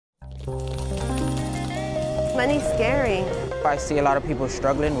Money's scary. I see a lot of people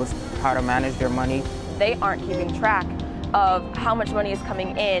struggling with how to manage their money. They aren't keeping track of how much money is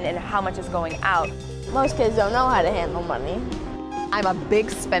coming in and how much is going out. Most kids don't know how to handle money. I'm a big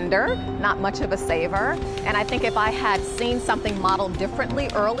spender, not much of a saver, and I think if I had seen something modeled differently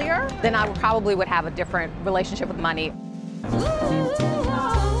earlier, then I probably would have a different relationship with money.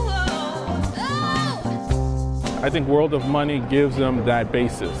 I think World of Money gives them that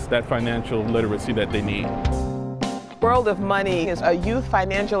basis, that financial literacy that they need. World of Money is a youth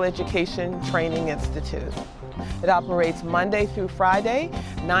financial education training institute. It operates Monday through Friday,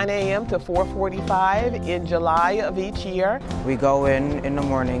 9 a.m. to 4:45 in July of each year. We go in the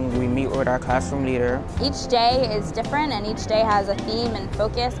morning, we meet with our classroom leader. Each day is different and each day has a theme and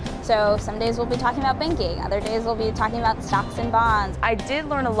focus. So some days we'll be talking about banking, other days we'll be talking about stocks and bonds. I did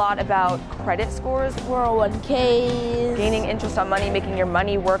learn a lot about credit scores, 401ks, gaining interest on money, making your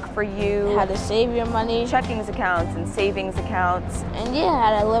money work for you, how to save your money, checkings accounts and savings accounts, and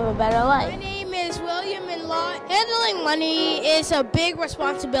how to live a better life. My name is William and Law. Handling money is a big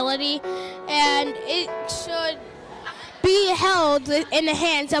responsibility, and it should be held in the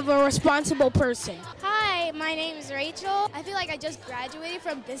hands of a responsible person. Hi, my name is Rachel. I feel like I just graduated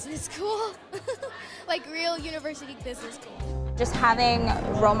from business school, like real university business school. Just having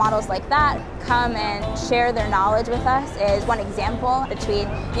role models like that come and share their knowledge with us is one example between,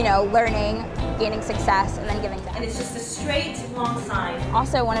 learning, gaining success, and then giving back. And it's just a straight, long sign.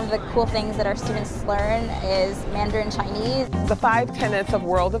 Also, one of the cool things that our students learn is Mandarin Chinese. The 5 tenets of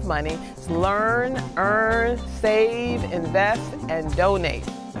World of Money is learn, earn, save, invest, and donate.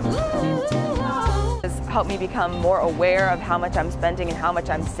 It's helped me become more aware of how much I'm spending and how much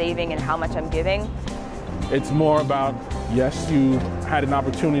I'm saving and how much I'm giving. It's more about, yes, you had an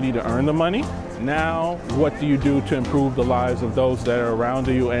opportunity to earn the money. Now, what do you do to improve the lives of those that are around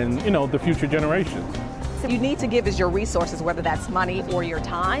you and, the future generations? You need to give us your resources, whether that's money or your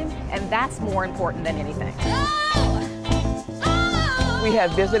time, and that's more important than anything. We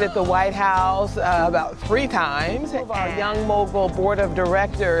have visited the White House about 3 times. Our Young Mogul Board of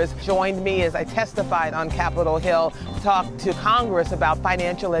Directors joined me as I testified on Capitol Hill to talk to Congress about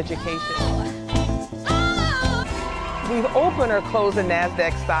financial education. We've opened or closed the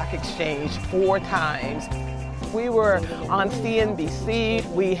NASDAQ Stock Exchange 4 times. We were on CNBC,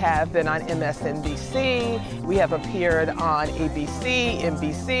 we have been on MSNBC, we have appeared on ABC,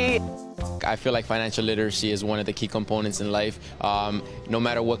 NBC. I feel like financial literacy is one of the key components in life. No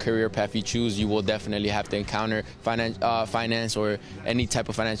matter what career path you choose, you will definitely have to encounter finance or any type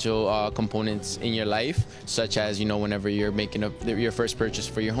of financial components in your life, such as whenever you're making your first purchase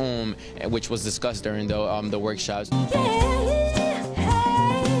for your home, which was discussed during the workshops.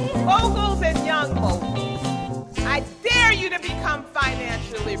 Moguls and young moguls, I dare you to become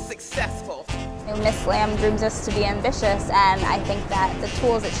financially successful. Miss Lamb grooms us to be ambitious, and I think that the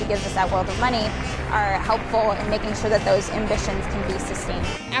tools that she gives us at World of Money are helpful in making sure that those ambitions can be sustained.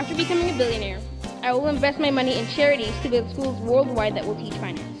 After becoming a billionaire, I will invest my money in charities to build schools worldwide that will teach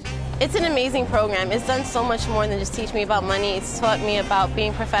finance. It's an amazing program. It's done so much more than just teach me about money. It's taught me about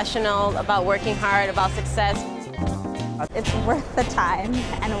being professional, about working hard, about success. It's worth the time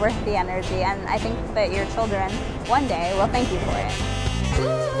and worth the energy, and I think that your children one day will thank you for it.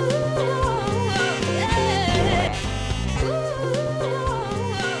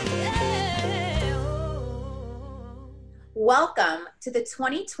 Welcome to the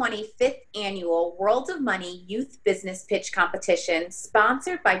 2020 5th Annual World of Money Youth Business Pitch Competition,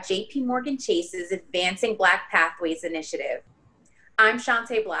 sponsored by JP Morgan Chase's Advancing Black Pathways Initiative. I'm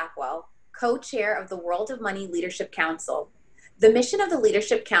Shantae Blackwell, co-chair of the World of Money Leadership Council. The mission of the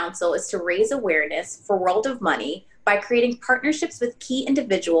Leadership Council is to raise awareness for World of Money by creating partnerships with key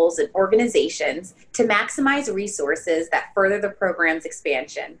individuals and organizations to maximize resources that further the program's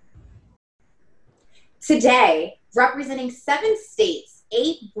expansion. Today, representing 7 states,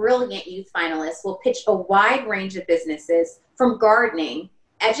 8 brilliant youth finalists will pitch a wide range of businesses from gardening,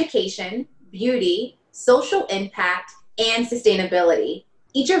 education, beauty, social impact, and sustainability.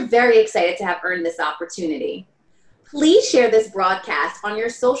 Each are very excited to have earned this opportunity. Please share this broadcast on your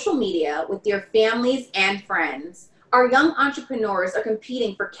social media with your families and friends. Our young entrepreneurs are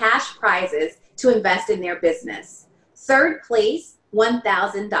competing for cash prizes to invest in their business. 3rd place,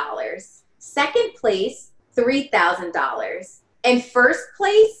 $1,000. 2nd place, $3,000. And 1st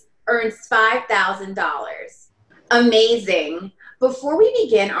place earns $5,000. Amazing. Before we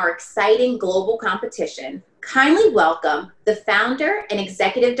begin our exciting global competition, kindly welcome the founder and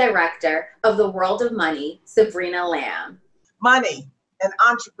executive director of the World of Money, Sabrina Lamb. Money and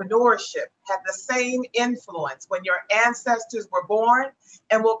entrepreneurship had the same influence when your ancestors were born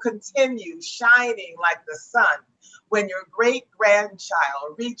and will continue shining like the sun when your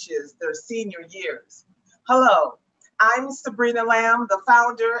great-grandchild reaches their senior years. Hello, I'm Sabrina Lamb, the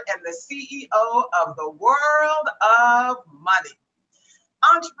founder and the CEO of the World of Money.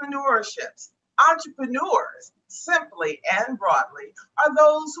 Entrepreneurs, simply and broadly, are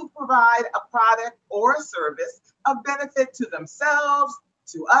those who provide a product or a service of benefit to themselves,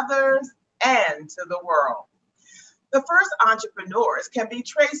 to others, and to the world. The first entrepreneurs can be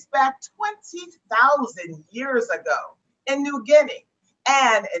traced back 20,000 years ago in New Guinea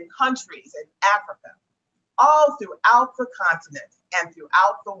and in countries in Africa, all throughout the continent and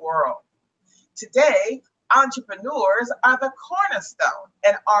throughout the world. Today, entrepreneurs are the cornerstone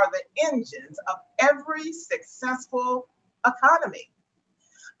and are the engines of every successful economy.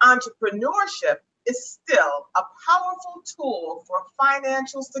 Entrepreneurship is still a powerful tool for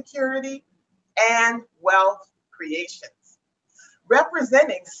financial security and wealth creations.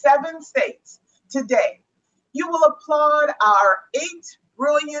 Representing 7 states today, you will applaud our 8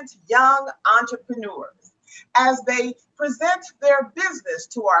 brilliant young entrepreneurs as they present their business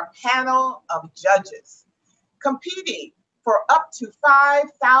to our panel of judges, competing for up to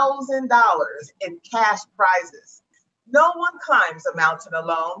 $5,000 in cash prizes. No one climbs a mountain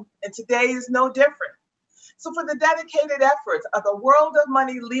alone, and today is no different. So for the dedicated efforts of the World of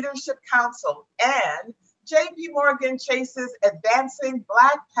Money Leadership Council and JP Morgan Chase's Advancing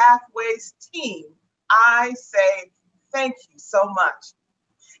Black Pathways team, I say thank you so much.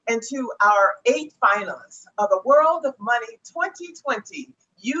 And to our 8 finalists of the World of Money 2020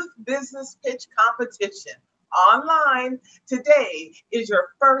 Youth Business Pitch Competition, online, today is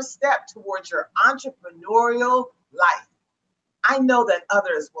your first step towards your entrepreneurial life. I know that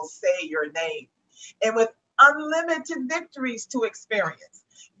others will say your name, and with unlimited victories to experience,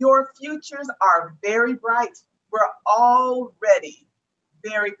 your futures are very bright. We're already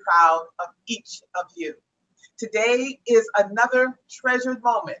very proud of each of you. Today is another treasured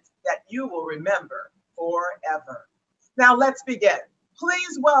moment that you will remember forever. Now let's begin.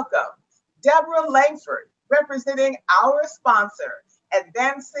 Please welcome Deborah Langford, representing our sponsor,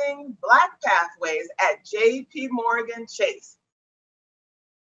 Advancing Black Pathways at JP Morgan Chase.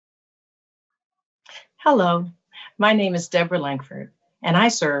 Hello, my name is Deborah Langford, and I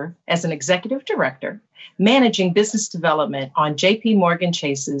serve as an executive director, managing business development on JP Morgan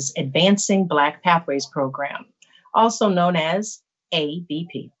Chase's Advancing Black Pathways program, also known as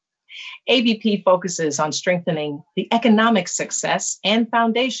ABP. ABP focuses on strengthening the economic success and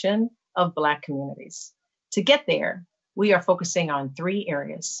foundation of Black communities. To get there, we are focusing on 3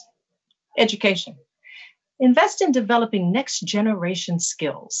 areas. Education. Invest in developing next generation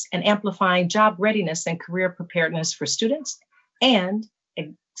skills and amplifying job readiness and career preparedness for students and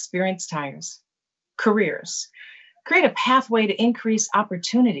experienced hires. Careers. Create a pathway to increase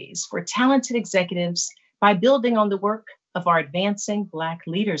opportunities for talented executives by building on the work of our Advancing Black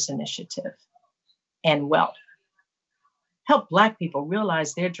Leaders Initiative. And wealth. Help Black people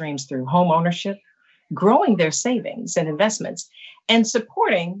realize their dreams through home ownership, growing their savings and investments, and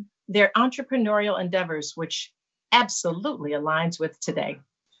supporting their entrepreneurial endeavors, which absolutely aligns with today.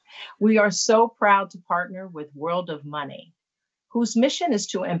 We are so proud to partner with World of Money, whose mission is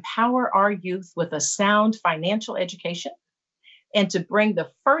to empower our youth with a sound financial education and to bring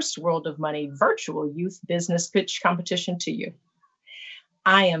the first World of Money virtual youth business pitch competition to you.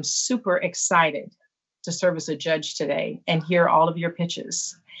 I am super excited to serve as a judge today and hear all of your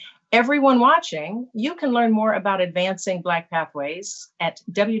pitches. Everyone watching, you can learn more about Advancing Black Pathways at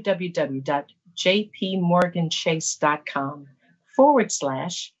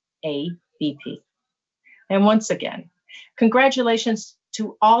www.jpmorganchase.com/ABP. And once again, congratulations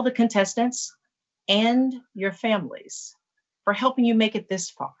to all the contestants and your families for helping you make it this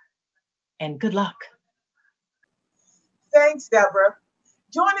far. And good luck. Thanks, Deborah.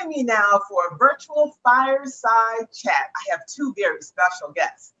 Joining me now for a virtual fireside chat, I have 2 very special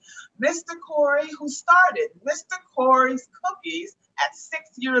guests. Mr. Corey, who started Mr. Corey's Cookies at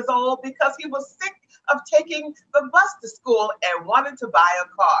 6 years old because he was sick of taking the bus to school and wanted to buy a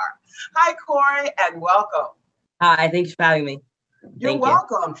car. Hi, Corey, and welcome. Hi, thanks for having me. You're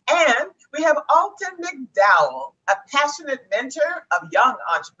welcome. And we have Alton McDowell, a passionate mentor of young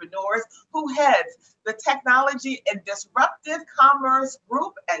entrepreneurs who heads the Technology and Disruptive Commerce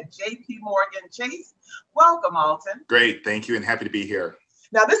Group at JP Morgan Chase. Welcome, Alton. Great, thank you, and happy to be here.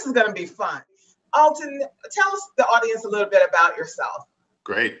 Now, this is going to be fun. Alton, tell us, the audience, a little bit about yourself.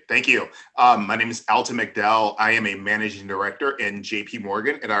 Great, thank you. My name is Alton McDowell. I am a managing director in JP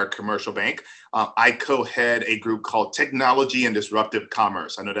Morgan at our commercial bank. I co-head a group called Technology and Disruptive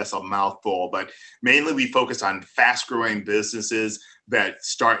Commerce. I know that's a mouthful, but mainly we focus on fast-growing businesses that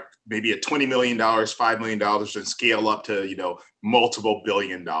start maybe at $20 million, $5 million, and scale up to multiple $1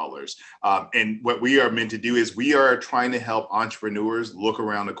 billion. And what we are meant to do is we are trying to help entrepreneurs look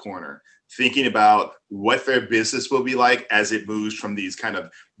around the corner, thinking about what their business will be like as it moves from these kind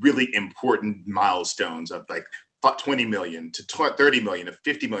of really important milestones of like 20 million to 30 million to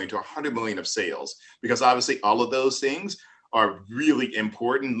 50 million to 100 million of sales. Because obviously all of those things are really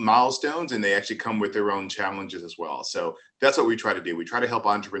important milestones, and they actually come with their own challenges as well. So that's what we try to do. We try to help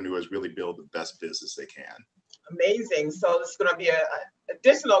entrepreneurs really build the best business they can. Amazing. So this is going to be an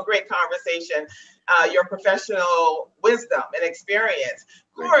additional great conversation, your professional wisdom and experience.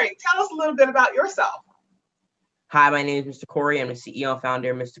 Corey, tell us a little bit about yourself. Hi, my name is Mr. Corey. I'm the CEO and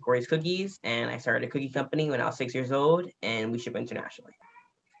founder of Mr. Corey's Cookies, and I started a cookie company when I was 6 years old, and we ship internationally.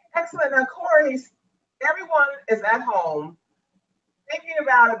 Excellent. Now, Corey, everyone is at home thinking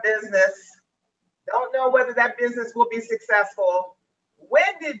about a business, don't know whether that business will be successful. When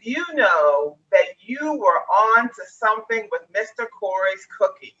did you know that you were on to something with Mr. Corey's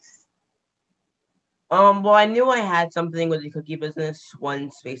Cookies? Well, I knew I had something with the cookie business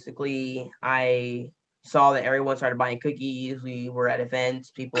once basically I saw that everyone started buying cookies. We were at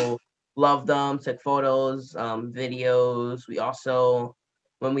events, people loved them, took photos, videos. We also,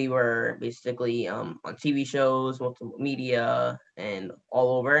 when we were basically on TV shows, multiple media, and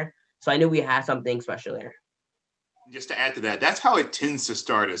all over. So I knew we had something special there. Just to add to that, that's how it tends to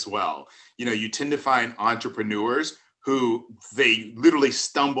start as well. You tend to find entrepreneurs who they literally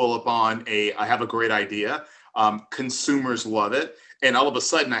stumble upon I have a great idea. Consumers love it. And all of a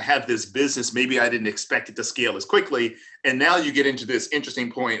sudden I have this business, maybe I didn't expect it to scale as quickly. And now you get into this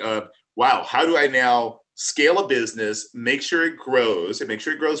interesting point of, wow, how do I now scale a business, make sure it grows and make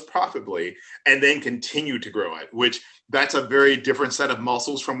sure it grows profitably, and then continue to grow it, which that's a very different set of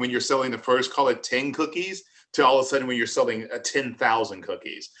muscles from when you're selling the first, call it 10 cookies, to all of a sudden when you're selling 10,000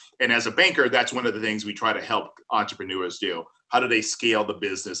 cookies. And as a banker, that's one of the things we try to help entrepreneurs do. How do they scale the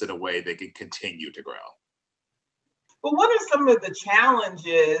business in a way they can continue to grow? But what are some of the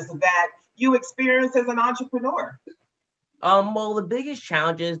challenges that you experience as an entrepreneur? Well, the biggest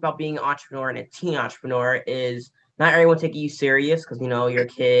challenges about being an entrepreneur and a teen entrepreneur is not everyone taking you serious because, you're a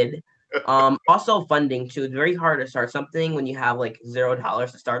kid. Also funding too. It's very hard to start something when you have like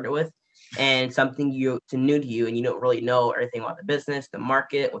 $0 to start it with, and something new to you, and you don't really know everything about the business, the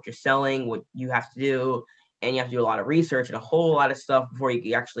market, what you're selling, what you have to do, and you have to do a lot of research and a whole lot of stuff before you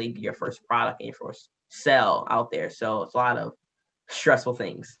can actually get your first product and your first sell out there. So it's a lot of stressful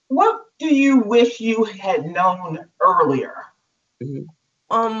things. What do you wish you had known earlier?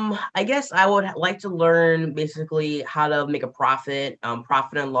 I guess I would like to learn basically how to make a profit,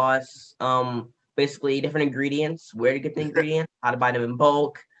 profit and loss, basically different ingredients, where to get the ingredients, how to buy them in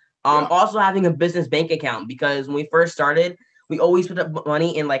bulk. Also having a business bank account, because when we first started, we always put up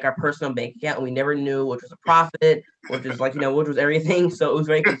money in like our personal bank account, and we never knew which was a profit, which was like, which was everything. So it was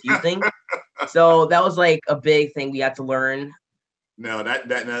very confusing. So that was like a big thing we had to learn. No,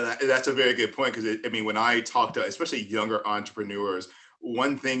 that's a very good point, because when I talk to especially younger entrepreneurs,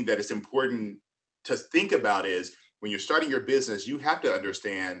 one thing that is important to think about is when you're starting your business, you have to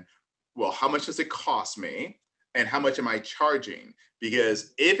understand, well, how much does it cost me and how much am I charging?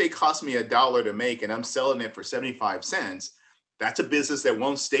 Because if it costs me $1 to make and I'm selling it for 75 cents, that's a business that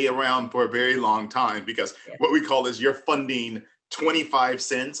won't stay around for a very long time, because what we call is you're funding 25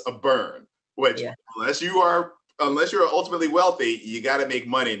 cents a burn, which unless you're ultimately wealthy, you got to make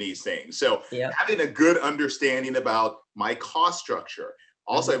money in these things. So having a good understanding about my cost structure,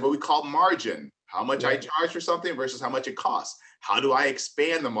 also what we call margin, how much I charge for something versus how much it costs. How do I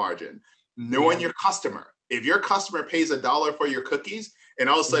expand the margin? Knowing your customer. If your customer pays $1 for your cookies, and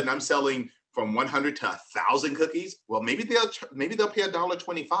all of a sudden I'm selling from 100 to 1,000 cookies, well, maybe they'll pay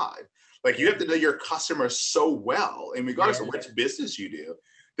 $1.25. Like, you have to know your customer so well, in regardless of which business you do,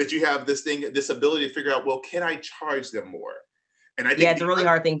 that you have this ability to figure out, well, can I charge them more? And I think it's a really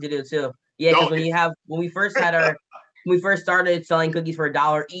hard thing to do too. Yeah, because when we first started selling cookies for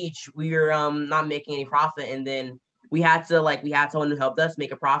 $1 each, we were not making any profit, and then we had someone who helped us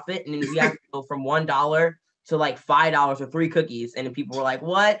make a profit, and then we had to go from $1 to like $5 for 3 cookies, and then people were like,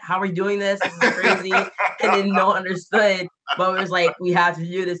 "What? How are we doing this? This is crazy!" And then no one understood. But it was like, we have to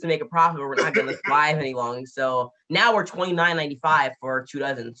do this to make a profit, or we're not going to survive any long. So now we're $29.95 for 2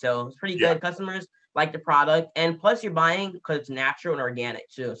 dozen. So it's pretty good. Customers like the product, and plus you're buying because it's natural and organic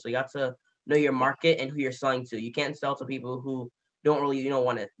too. So you have to know your market and who you're selling to. You can't sell to people who you don't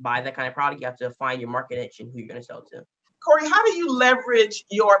want to buy that kind of product. You have to find your market niche and who you're going to sell to. Corey, how do you leverage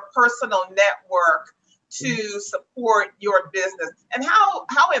your personal network to support your business? And how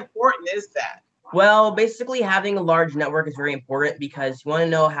important is that? Well, basically having a large network is very important because you want to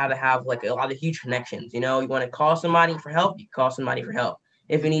know how to have like a lot of huge connections. You want to call somebody for help, you call somebody for help.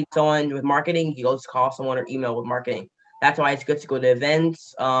 If you need someone with marketing, you go just call someone or email with marketing. That's why it's good to go to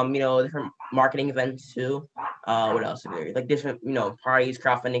events, different marketing events too. What else is there? Like different, parties,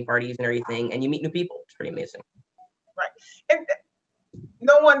 crowdfunding parties and everything. And you meet new people. It's pretty amazing. Right. And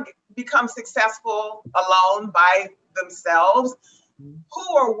no one becomes successful alone by themselves. Who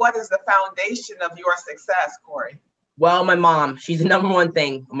or what is the foundation of your success, Corey? Well, my mom, she's the number one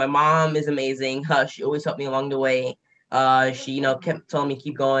thing. My mom is amazing. She always helped me along the way. She, kept telling me,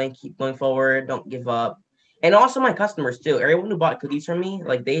 keep going forward, don't give up. And also my customers too. Everyone who bought cookies from me,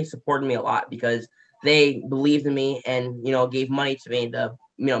 like they supported me a lot because they believed in me and, gave money to me to,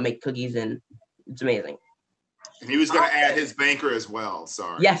 make cookies, and it's amazing. And he was going to add his banker as well.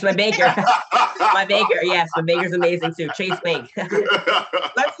 Sorry. Yes, my banker. My banker. Yes, my banker's amazing too. Chase Bank.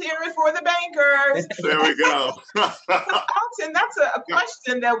 Let's hear it for the bankers. There we go. Alton, that's a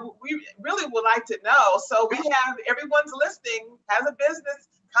question that we really would like to know. So we have everyone's listening, has a business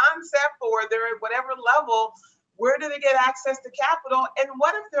concept, or they're at whatever level. Where do they get access to capital? And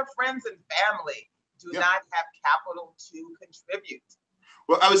what if their friends and family do not have capital to contribute?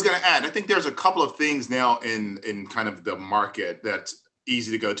 Well, I was going to add, I think there's a couple of things now in kind of the market that's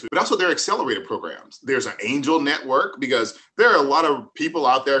easy to go to, but also there are accelerator programs. There's an angel network because there are a lot of people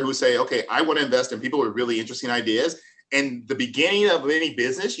out there who say, okay, I want to invest in people with really interesting ideas. And the beginning of any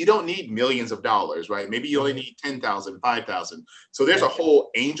business, you don't need millions of dollars, right? Maybe you only need 10,000, 5,000. So there's a whole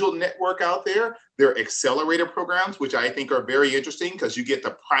angel network out there. There are accelerator programs, which I think are very interesting because you get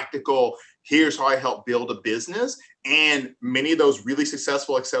the practical, here's how I help build a business. And many of those really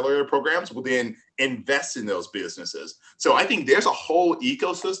successful accelerator programs will then invest in those businesses. So I think there's a whole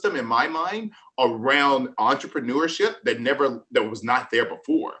ecosystem in my mind around entrepreneurship that was not there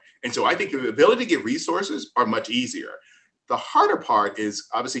before. And so I think the ability to get resources are much easier. The harder part is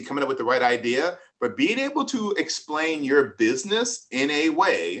obviously coming up with the right idea, but being able to explain your business in a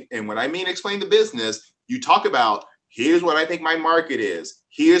way. And when I mean explain the business, you talk about, here's what I think my market is.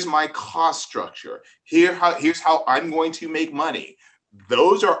 Here's my cost structure. Here's how I'm going to make money.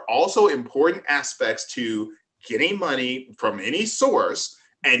 Those are also important aspects to getting money from any source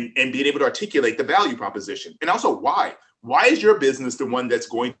and being able to articulate the value proposition. And also why. Why is your business the one that's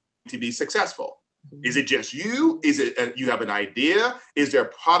going to be successful? Is it just you? Is it you have an idea? Is there a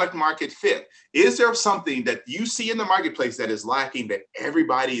product market fit? Is there something that you see in the marketplace that is lacking that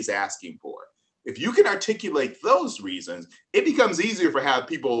everybody is asking for? If you can articulate those reasons, it becomes easier for have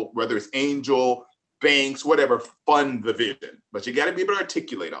people, whether it's angel, banks, whatever, fund the vision. But you got to be able to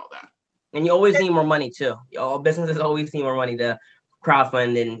articulate all that. And you always need more money too. All businesses always need more money to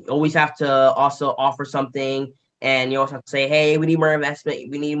crowdfund, and you always have to also offer something. And you also have to say, hey, we need more investment.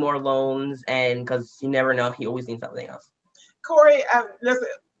 We need more loans. And because you never know, you always need something else. Corey, listen,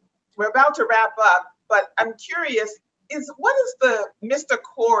 we're about to wrap up, but I'm curious, what is the Mr.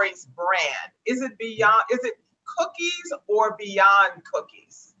 Corey's brand? Is it cookies or beyond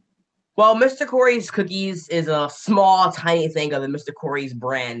cookies? Well, Mr. Corey's Cookies is a small, tiny thing of the Mr. Corey's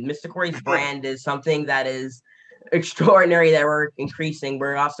brand. Mr. Corey's brand is something that is extraordinary that we're increasing.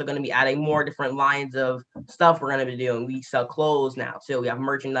 We're also going to be adding more different lines of stuff we're going to be doing. We sell clothes now too. We have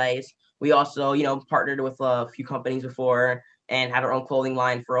merchandise. We also, partnered with a few companies before and had our own clothing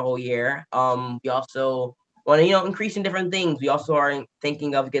line for a whole year. We also want to, increase in different things. We also are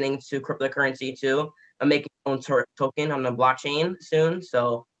thinking of getting to cryptocurrency too and making our own token on the blockchain soon.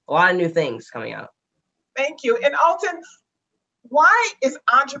 So a lot of new things coming out. Thank you. And Alton, why is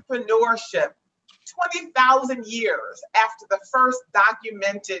entrepreneurship 20,000 years after the first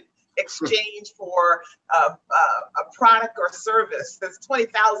documented exchange for a product or service, that's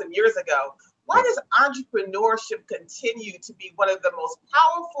 20,000 years ago, why does entrepreneurship continue to be one of the most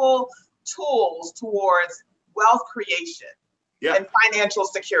powerful tools towards wealth creation and financial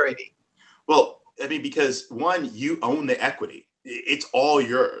security? Well, because one, you own the equity. It's all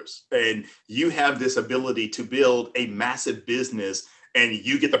yours. And you have this ability to build a massive business and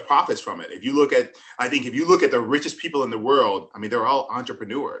you get the profits from it. If you look at the richest people in the world, they're all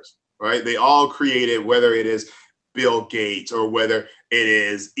entrepreneurs, right? They all created, whether it is Bill Gates or whether it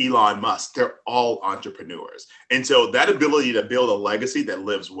is Elon Musk, they're all entrepreneurs. And so that ability to build a legacy that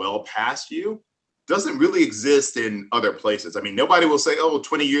lives well past you doesn't really exist in other places. Nobody will say,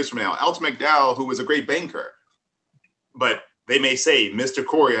 20 years from now, Alton McDowell, who was a great banker, but they may say, Mr.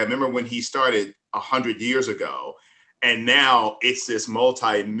 Corey, I remember when he started 100 years ago, and now it's this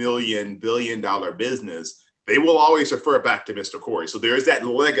multi-million, billion-dollar business, they will always refer back to Mr. Corey. So there is that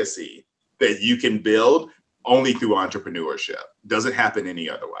legacy that you can build only through entrepreneurship. Doesn't happen any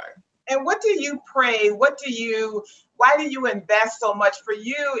other way. And what do you pray? Why do you invest so much? For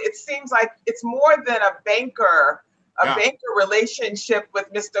you, it seems like it's more than a banker relationship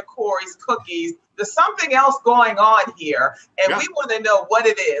with Mr. Corey's Cookies. There's something else going on here, and we want to know what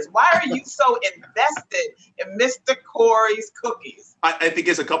it is. Why are you so invested in Mr. Corey's Cookies? I think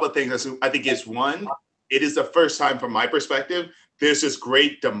it's a couple of things. I think it's one, it is the first time from my perspective, there's this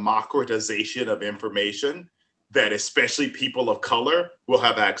great democratization of information that especially people of color will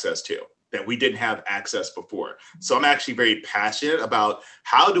have access to, that we didn't have access before. So I'm actually very passionate about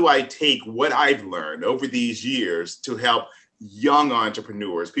how do I take what I've learned over these years to help young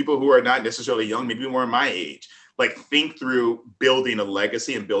entrepreneurs, people who are not necessarily young, maybe more my age, like think through building a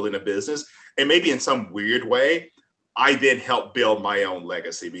legacy and building a business. And maybe in some weird way, I then help build my own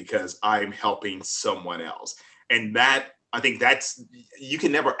legacy because I'm helping someone else. And that, I think you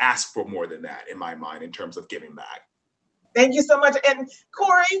can never ask for more than that in my mind in terms of giving back. Thank you so much. And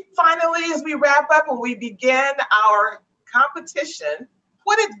Corey, finally, as we wrap up and we begin our competition,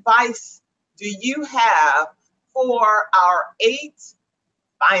 what advice do you have for our 8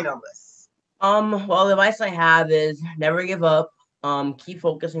 finalists? Well, the advice I have is never give up. Keep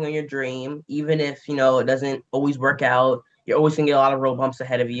focusing on your dream, even if, it doesn't always work out. You're always gonna get a lot of road bumps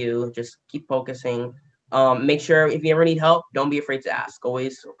ahead of you. Just keep focusing. Make sure if you ever need help, don't be afraid to ask.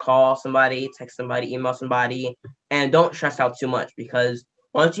 Always call somebody, text somebody, email somebody, and don't stress out too much, because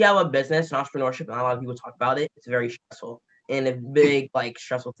once you have a business and entrepreneurship, and a lot of people talk about it, it's very stressful and a big,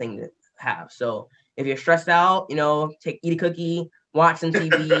 stressful thing to have. So if you're stressed out, eat a cookie, watch some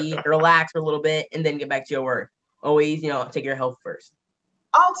TV, relax for a little bit, and then get back to your work. Always, take your health first.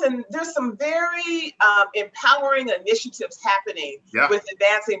 Alton, there's some very empowering initiatives happening with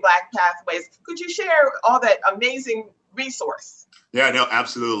Advancing Black Pathways. Could you share all that amazing resource? Yeah, no,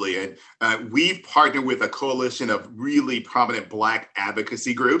 absolutely. And we've partnered with a coalition of really prominent Black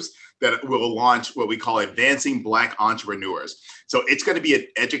advocacy groups that will launch what we call Advancing Black Entrepreneurs. So it's going to be an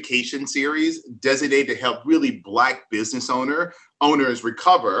education series designated to help really Black business owners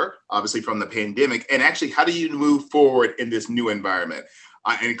recover, obviously, from the pandemic. And actually, how do you move forward in this new environment?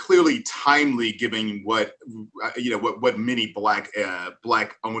 And clearly timely, given what many Black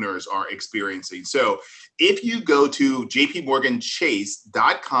owners are experiencing. So if you go to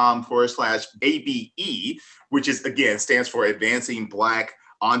jpmorganchase.com/ABE, which is, again, stands for Advancing Black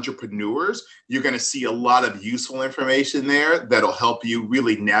Entrepreneurs, you're going to see a lot of useful information there that'll help you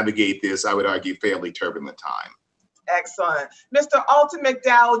really navigate this, I would argue, fairly turbulent time. Excellent. Mr. Alton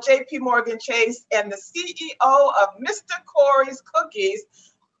McDowell, JP Morgan Chase, and the CEO of Mr. Corey's Cookies.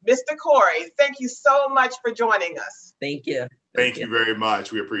 Mr. Corey, thank you so much for joining us. Thank you. Thank you very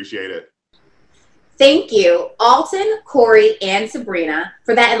much. We appreciate it. Thank you, Alton, Corey, and Sabrina,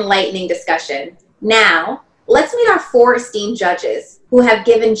 for that enlightening discussion. Now, let's meet our 4 esteemed judges who have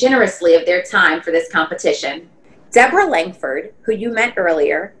given generously of their time for this competition. Deborah Langford, who you met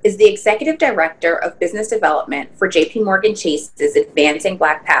earlier, is the Executive Director of Business Development for JP Morgan Chase's Advancing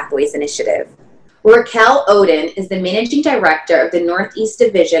Black Pathways Initiative. Raquel Oden is the Managing Director of the Northeast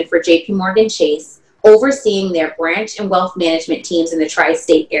Division for JP Morgan Chase, overseeing their branch and wealth management teams in the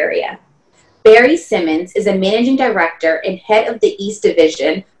tri-state area. Barry Simmons is a Managing Director and Head of the East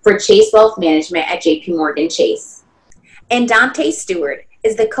Division for Chase Wealth Management at JP Morgan Chase. And Dante Stewart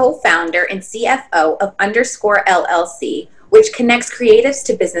is the co-founder and CFO of Underscore LLC, which connects creatives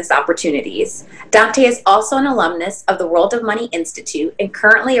to business opportunities. Dante is also an alumnus of the World of Money Institute and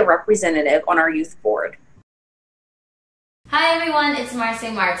currently a representative on our youth board. Hi everyone, it's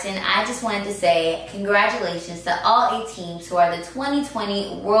Marcy Martin. I just wanted to say congratulations to all 8 teams who are the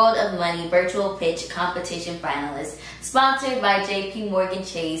 2020 World of Money Virtual Pitch Competition finalists, sponsored by JP Morgan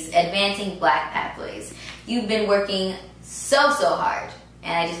Chase, Advancing Black Pathways. You've been working so hard,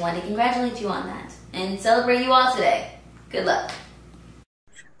 and I just wanted to congratulate you on that and celebrate you all today. Good luck.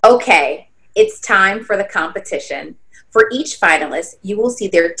 Okay, it's time for the competition. For each finalist, you will see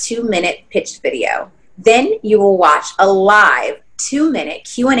their 2-minute pitch video. Then you will watch a live 2-minute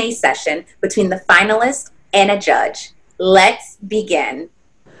Q&A session between the finalist and a judge. Let's begin.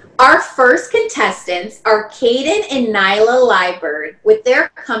 Our first contestants are Caden and Nyla Liebert with their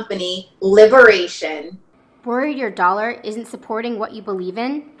company, Liberation. Worried your dollar isn't supporting what you believe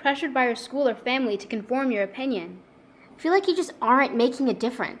in? Pressured by your school or family to conform your opinion? Feel like you just aren't making a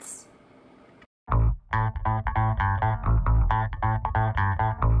difference?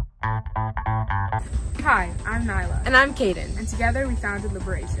 Hi, I'm Nyla. And I'm Caden. And together we founded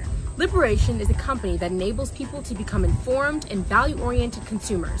Liberation. Liberation is a company that enables people to become informed and value-oriented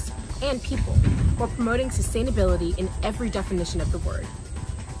consumers and people while promoting sustainability in every definition of the word.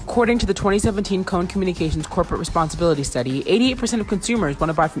 According to the 2017 Cone Communications Corporate Responsibility Study, 88% of consumers want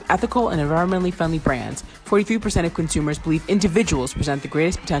to buy from ethical and environmentally friendly brands. 43% of consumers believe individuals present the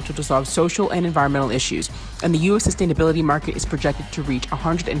greatest potential to solve social and environmental issues. And the U.S. sustainability market is projected to reach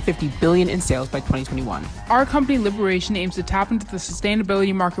 $150 billion in sales by 2021. Our company, Liberation, aims to tap into the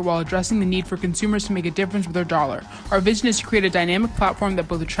sustainability market while addressing the need for consumers to make a difference with their dollar. Our vision is to create a dynamic platform that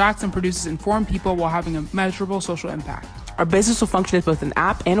both attracts and produces informed people while having a measurable social impact. Our business will function as both an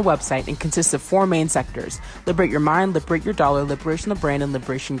app and a website and consists of 4 main sectors: Liberate Your Mind, Liberate Your Dollar, Liberation of the Brand, and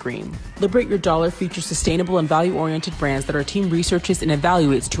Liberation Green. Liberate Your Dollar features sustainable and value-oriented brands that our team researches and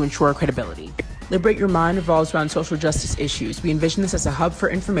evaluates to ensure credibility. Liberate Your Mind revolves around social justice issues. We envision this as a hub for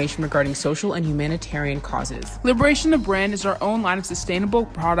information regarding social and humanitarian causes. Liberation of Brand is our own line of sustainable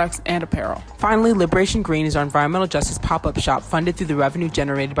products and apparel. Finally, Liberation Green is our environmental justice pop-up shop funded through the revenue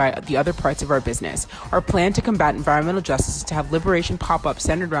generated by the other parts of our business. Our plan to combat environmental justice is to have Liberation pop-ups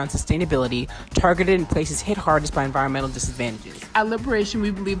centered around sustainability, targeted in places hit hardest by environmental disadvantages. At Liberation,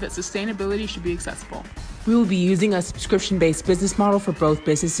 we believe that sustainability should be accessible. We will be using a subscription-based business model for both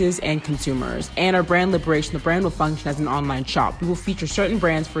businesses and consumers. And our brand, Liberation, the brand will function as an online shop. We will feature certain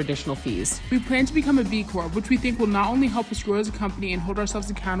brands for additional fees. We plan to become a B Corp, which we think will not only help us grow as a company and hold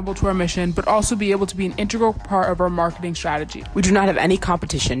ourselves accountable to our mission, but also be able to be an integral part of our marketing strategy. We do not have any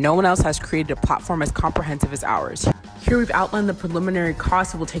competition. No one else has created a platform as comprehensive as ours. Here we've outlined the preliminary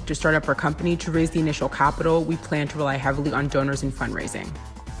costs it will take to start up our company. To raise the initial capital, we plan to rely heavily on donors and fundraising.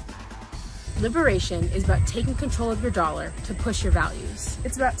 Liberation is about taking control of your dollar to push your values.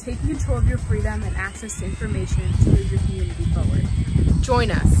 It's about taking control of your freedom and access to information to move your community forward.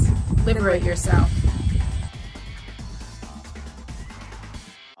 Join us. Liberate yourself.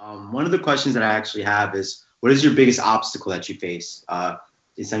 One of the questions that I actually have is, what is your biggest obstacle that you face,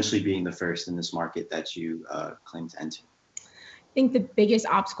 essentially being the first in this market that you claim to enter? I think the biggest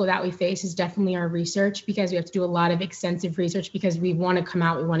obstacle that we face is definitely our research, because we have to do a lot of extensive research because we want to come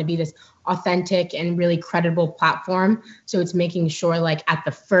out, we want to be this authentic and really credible platform. So it's making sure, like, at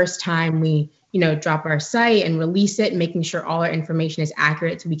the first time we, drop our site and release it, making sure all our information is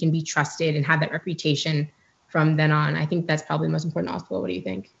accurate so we can be trusted and have that reputation from then on. I think that's probably the most important obstacle. What do you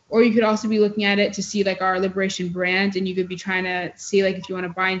think? Or you could also be looking at it to see like our Liberation brand, and you could be trying to see like if you want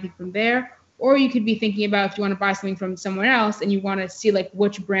to buy anything from there. Or you could be thinking about if you want to buy something from someone else and you want to see like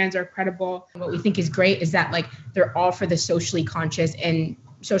which brands are credible. What we think is great is that like they're all for the socially conscious and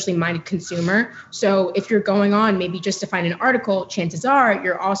socially minded consumer. So if you're going on maybe just to find an article, chances are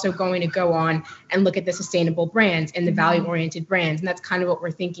you're also going to go on and look at the sustainable brands and the value oriented brands. And that's kind of what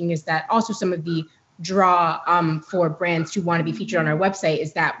we're thinking, is that also some of the draw for brands who want to be featured on our website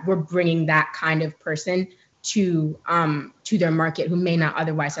is that we're bringing that kind of person to their market who may not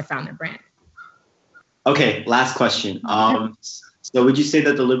otherwise have found their brand. Okay, last question. So would you say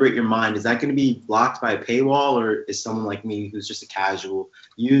that the Liberate Your Mind, is that going to be blocked by a paywall, or is someone like me who's just a casual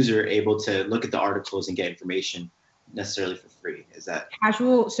user able to look at the articles and get information necessarily for free? Is that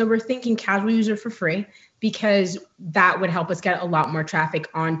casual? So we're thinking casual user for free, because that would help us get a lot more traffic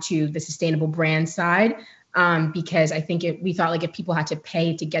onto the sustainable brand side. Because I think we thought like if people had to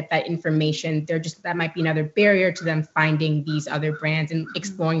pay to get that information, that might be another barrier to them finding these other brands and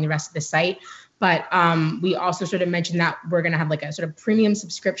exploring the rest of the site. But we also sort of mentioned that we're going to have like a sort of premium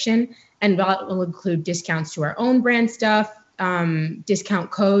subscription, and that will include discounts to our own brand stuff, discount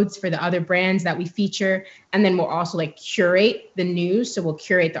codes for the other brands that we feature. And then we'll also like curate the news. So we'll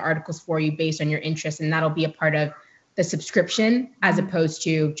curate the articles for you based on your interests, and that'll be a part of the subscription as opposed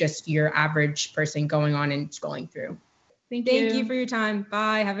to just your average person going on and scrolling through. Thank you for your time.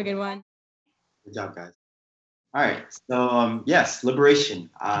 Bye. Have a good one. Good job, guys. All right. So yes, Liberation.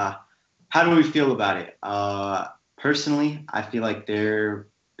 How do we feel about it? Personally, I feel like their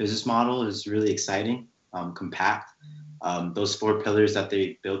business model is really exciting, compact. Those 4 pillars that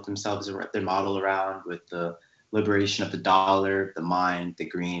they built themselves, their model around, with the liberation of the dollar, the mind, the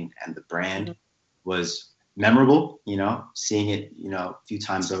green, and the brand, was memorable. Seeing it, a few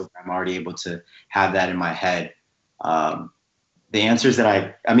times over, I'm already able to have that in my head. The answers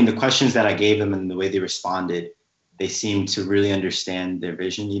that the questions that I gave them and the way they responded, they seemed to really understand their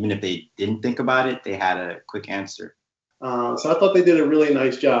vision. Even if they didn't think about it, they had a quick answer. So I thought they did a really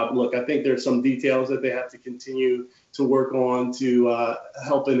nice job. Look, I think there's some details that they have to continue to work on to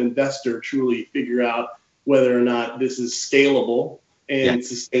help an investor truly figure out whether or not this is scalable and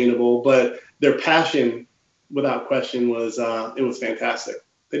sustainable. But their passion, without question, was fantastic.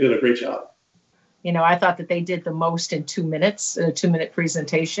 They did a great job. You know, I thought that they did the most in 2 minutes, a 2-minute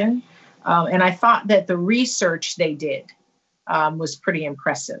presentation. And I thought that the research they did was pretty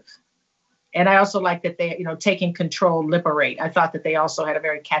impressive. And I also like that they, you know, taking control, liberate. I thought that they also had a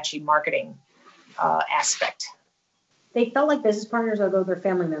very catchy marketing aspect. They felt like business partners, although they're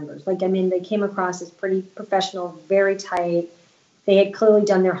family members. Like, I mean, they came across as pretty professional, very tight. They had clearly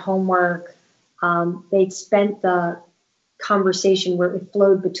done their homework. They'd spent the conversation where it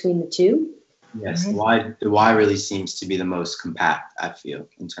flowed between the two. Yes, the why really seems to be the most compact, I feel,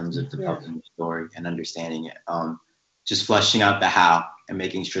 in terms of developing the story and understanding it. Just fleshing out the how and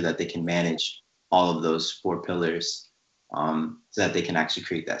making sure that they can manage all of those 4 pillars so that they can actually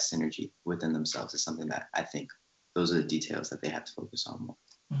create that synergy within themselves is something that I think those are the details that they have to focus on more.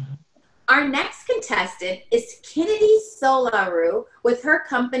 Our next contestant is Kennedy Solaru with her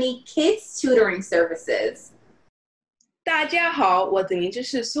company Kids Tutoring Services. 大家好，我的名字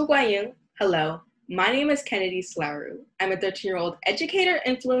是苏冠莹. Hello, my name is Kennedy Solaru. I'm a 13-year-old educator,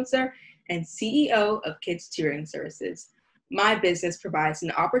 influencer, and CEO of Kids Tutoring Services. My business provides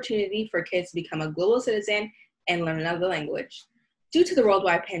an opportunity for kids to become a global citizen and learn another language. Due to the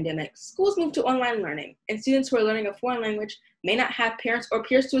worldwide pandemic, schools moved to online learning, and students who are learning a foreign language may not have parents or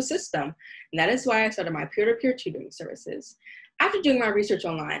peers to assist them, and that is why I started my peer-to-peer tutoring services. After doing my research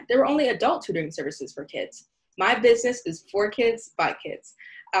online, there were only adult tutoring services for kids. My business is for kids, by kids,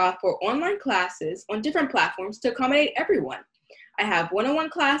 for online classes on different platforms to accommodate everyone. I have one-on-one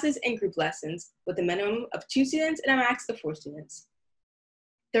classes and group lessons with a minimum of 2 students and a max of 4 students.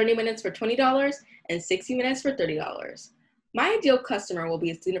 30 minutes for $20 and 60 minutes for $30. My ideal customer will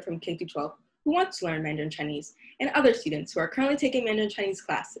be a student from K through 12 who wants to learn Mandarin Chinese and other students who are currently taking Mandarin Chinese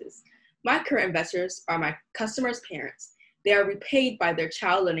classes. My current investors are my customers' parents. They are repaid by their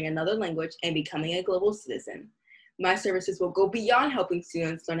child learning another language and becoming a global citizen. My services will go beyond helping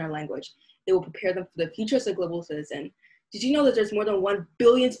students learn our language. They will prepare them for the future as a global citizen. Did you know that there's more than 1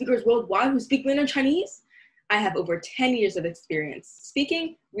 billion speakers worldwide who speak Mandarin Chinese? I have over 10 years of experience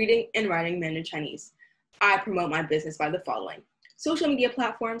speaking, reading, and writing Mandarin Chinese. I promote my business by the following: social media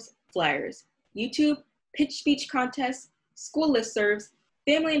platforms, flyers, YouTube, pitch speech contests, school listservs,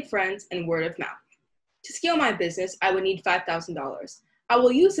 family and friends, and word of mouth. To scale my business, I would need $5,000. I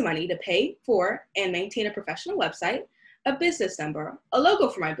will use the money to pay for and maintain a professional website, a business number, a logo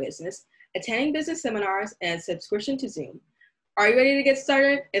for my business, attending business seminars, and a subscription to Zoom. Are you ready to get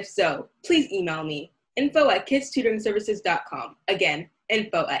started? If so, please email me, info@kidstutoringservices.com. Again,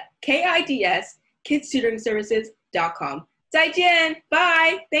 info@kidstutoringservices.com. 再见.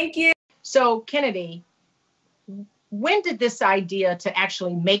 Bye. Thank you. So, Kennedy, when did this idea to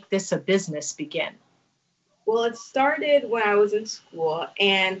actually make this a business begin? Well, it started when I was in school,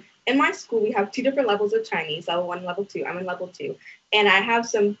 and in my school, we have 2 different levels of Chinese, level 1 and level 2. I'm in level 2, and I have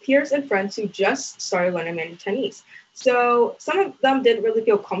some peers and friends who just started learning Mandarin Chinese. So some of them didn't really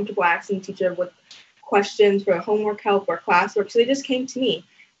feel comfortable asking the teacher with questions for homework help or classwork, so they just came to me.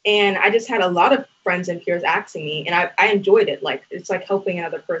 And I just had a lot of friends and peers asking me, and I enjoyed it. Like, it's like helping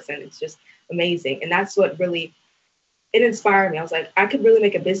another person. It's just amazing. And that's what really, it inspired me. I was like, I could really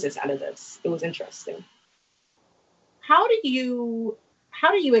make a business out of this. It was interesting. How do you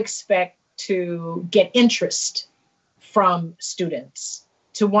expect to get interest from students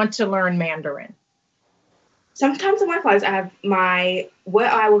to want to learn Mandarin? Sometimes in my classes, I have what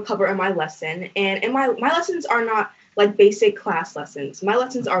I will cover in my lesson. And in my lessons are not like basic class lessons. My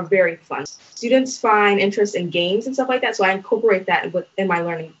lessons are very fun. Students find interest in games and stuff like that. So I incorporate that in my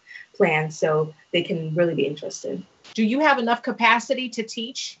learning plan so they can really be interested. Do you have enough capacity to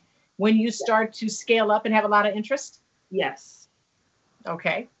teach when you start to scale up and have a lot of interest? Yes.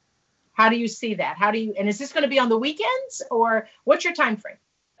 Okay. How do you see that? And is this going to be on the weekends, or what's your time frame?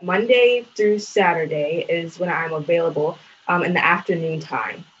 Monday through Saturday is when I'm available in the afternoon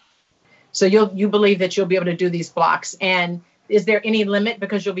time. So you believe that you'll be able to do these blocks, and is there any limit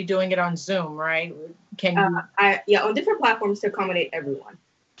because you'll be doing it on Zoom, right? Can you? On different platforms to accommodate everyone.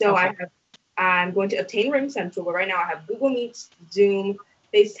 So okay. I'm going to obtain Ring Central, but right now I have Google Meets, Zoom,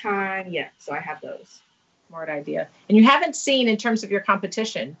 FaceTime. Yeah, so I have those. Smart idea. And you haven't seen, in terms of your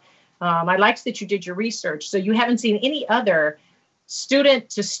competition, I liked that you did your research. So you haven't seen any other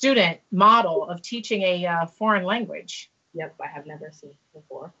student-to-student model of teaching a foreign language. Yep, I have never seen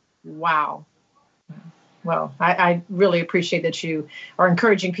before. Wow. Well, I really appreciate that you are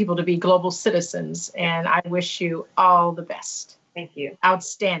encouraging people to be global citizens, and I wish you all the best. Thank you.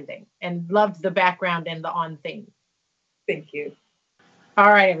 Outstanding. And loved the background and the on theme. Thank you. All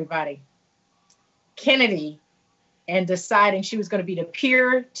right, everybody. Kennedy, and deciding she was going to be the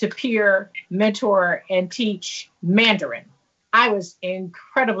peer-to-peer mentor and teach Mandarin. I was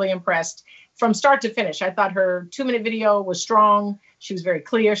incredibly impressed. from start to finish. I thought her 2-minute video was strong. She was very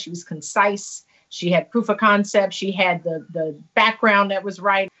clear. She was concise. She had proof of concept. She had the background that was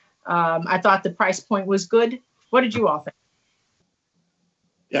right. I thought the price point was good. What did you all think?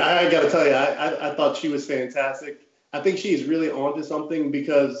 Yeah, I got to tell you, I thought she was fantastic. I think she's really onto something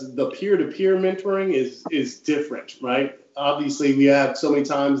because the peer-to-peer mentoring is different, right? Obviously, we have so many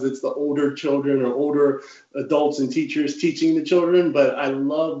times it's the older children or older adults and teachers teaching the children, but I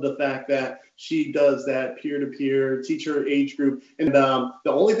love the fact that she does that peer-to-peer, teach her age group. And the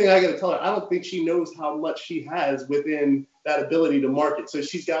only thing I got to tell her, I don't think she knows how much she has within that ability to market. So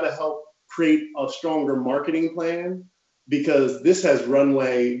she's got to help create a stronger marketing plan because this has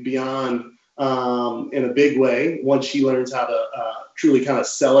runway beyond in a big way once she learns how to truly kind of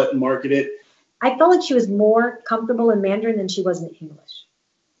sell it and market it. I felt like she was more comfortable in Mandarin than she was in English.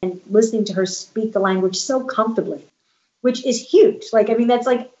 And listening to her speak the language so comfortably, which is huge. Like, I mean, that's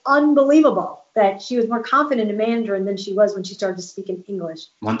like unbelievable that she was more confident in Mandarin than she was when she started to speak in English.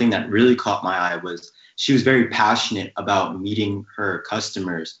 One thing that really caught my eye was she was very passionate about meeting her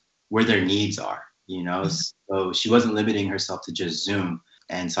customers where their needs are, you know? So she wasn't limiting herself to just Zoom.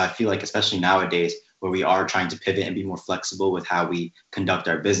 And so I feel like, especially nowadays, where we are trying to pivot and be more flexible with how we conduct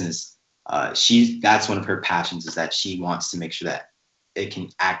our business, that's one of her passions, is that she wants to make sure that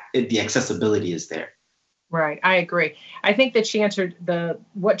the accessibility is there. Right, I agree. I think that she answered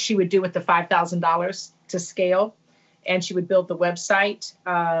what she would do with the $5,000 to scale, and she would build the website.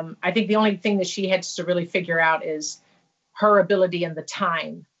 I think the only thing that she had to really figure out is her ability and the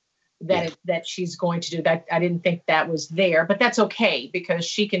time that she's going to do that. I didn't think that was there, but that's okay because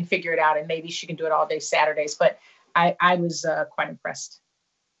she can figure it out and maybe she can do it all day Saturdays. But I was quite impressed.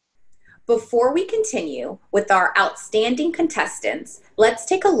 Before we continue with our outstanding contestants, let's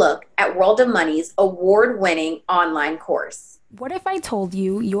take a look at World of Money's award-winning online course. What if I told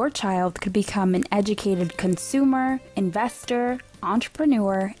you your child could become an educated consumer, investor,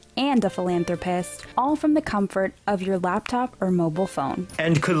 entrepreneur, and a philanthropist, all from the comfort of your laptop or mobile phone?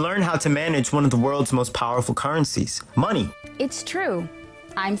 And could learn how to manage one of the world's most powerful currencies, money. It's true.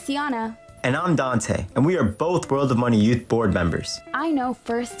 I'm Sienna. And I'm Dante, and we are both World of Money Youth Board members. I know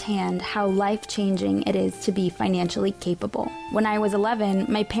firsthand how life-changing it is to be financially capable. When I was 11,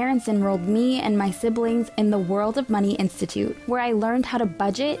 my parents enrolled me and my siblings in the World of Money Institute, where I learned how to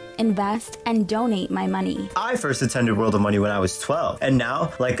budget, invest, and donate my money. I first attended World of Money when I was 12, and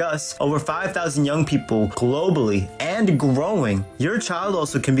now, like us, over 5,000 young people globally and growing. Your child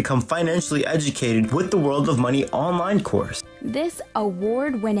also can become financially educated with the World of Money online course. This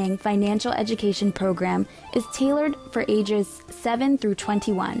award-winning financial education program is tailored for ages 7 through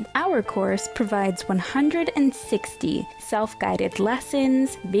 21. Our course provides 160 self-guided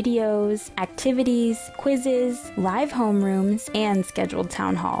lessons, videos, activities, quizzes, live homerooms, and scheduled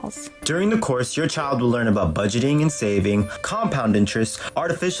town halls. During the course, your child will learn about budgeting and saving, compound interest,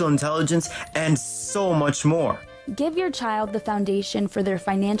 artificial intelligence, and so much more. Give your child the foundation for their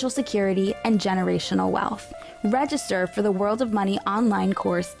financial security and generational wealth. Register for the World of Money online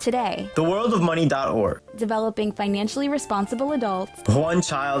course today. TheWorldOfMoney.org. Developing financially responsible adults, one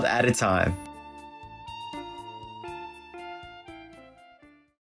child at a time.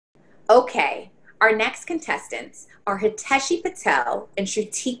 Okay, our next contestants are Hiteshi Patel and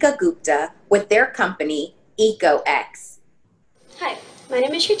Shrutika Gupta with their company, EcoX. Hi, my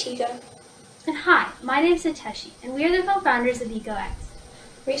name is Shrutika. And hi, my name is Hiteshi, and we are the co-founders of EcoX.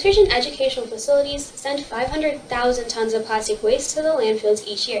 Research and educational facilities send 500,000 tons of plastic waste to the landfills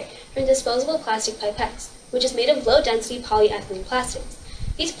each year from disposable plastic pipettes, which is made of low-density polyethylene plastics.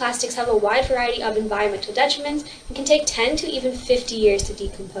 These plastics have a wide variety of environmental detriments and can take 10 to even 50 years to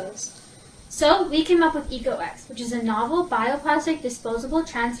decompose. So we came up with EcoX, which is a novel bioplastic disposable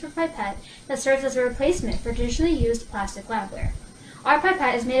transfer pipette that serves as a replacement for traditionally used plastic labware. Our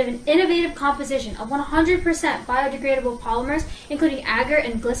pipette is made of an innovative composition of 100% biodegradable polymers, including agar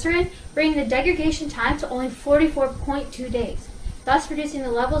and glycerin, bringing the degradation time to only 44.2 days, thus reducing the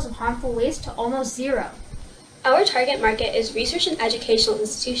levels of harmful waste to almost zero. Our target market is research and educational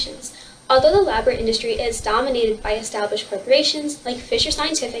institutions. Although the labware industry is dominated by established corporations like Fisher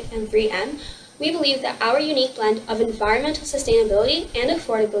Scientific and 3M, we believe that our unique blend of environmental sustainability and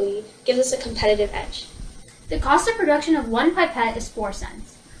affordability gives us a competitive edge. The cost of production of one pipette is 4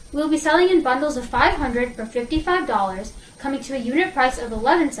 cents. We will be selling in bundles of 500 for $55, coming to a unit price of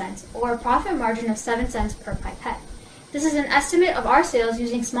 11 cents, or a profit margin of 7 cents per pipette. This is an estimate of our sales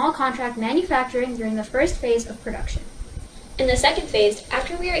using small contract manufacturing during the first phase of production. In the second phase,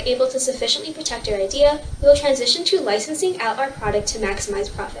 after we are able to sufficiently protect our idea, we will transition to licensing out our product to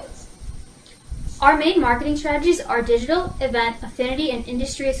maximize profits. Our main marketing strategies are digital, event, affinity, and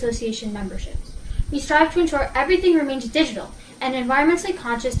industry association memberships. We strive to ensure everything remains digital and environmentally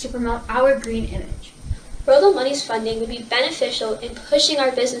conscious to promote our green image. World of Money's funding would be beneficial in pushing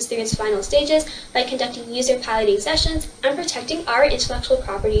our business through its final stages by conducting user piloting sessions and protecting our intellectual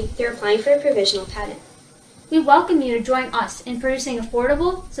property through applying for a provisional patent. We welcome you to join us in producing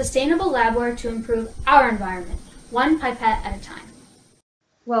affordable, sustainable labware to improve our environment, one pipette at a time.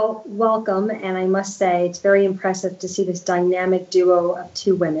 Well, welcome, and I must say it's very impressive to see this dynamic duo of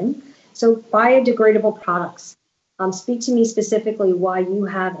two women. So, biodegradable products. Speak to me specifically why you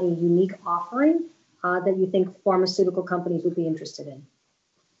have a unique offering that you think pharmaceutical companies would be interested in.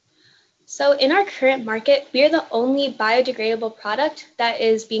 So in our current market, we are the only biodegradable product that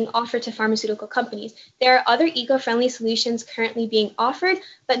is being offered to pharmaceutical companies. There are other eco-friendly solutions currently being offered,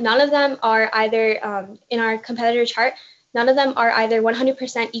 but none of them are either, in our competitor chart, none of them are either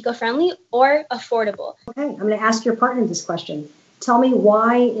 100% eco-friendly or affordable. Okay, I'm going to ask your partner this question. Tell me,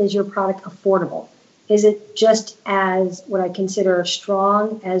 why is your product affordable? Is it just as what I consider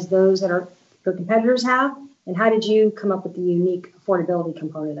strong as those that your competitors have? And how did you come up with the unique affordability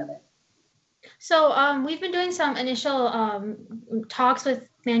component of it? So we've been doing some initial talks with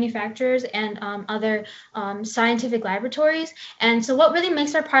manufacturers and other scientific laboratories. And so what really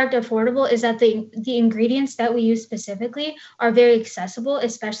makes our product affordable is that the ingredients that we use specifically are very accessible,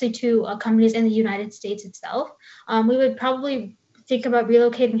 especially to companies in the United States itself. We would probably think about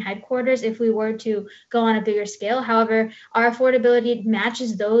relocating headquarters if we were to go on a bigger scale. However, our affordability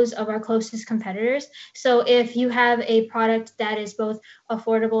matches those of our closest competitors. So if you have a product that is both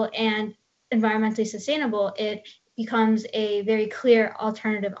affordable and environmentally sustainable, it becomes a very clear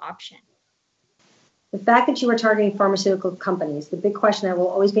alternative option. The fact that you are targeting pharmaceutical companies, the big question that will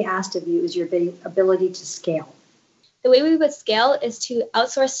always be asked of you is your ability to scale. The way we would scale is to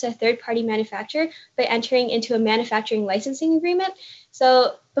outsource to a third-party manufacturer by entering into a manufacturing licensing agreement.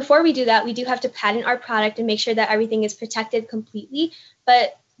 So before we do that, we do have to patent our product and make sure that everything is protected completely.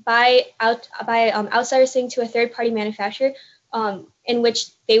 But by outsourcing to a third-party manufacturer, in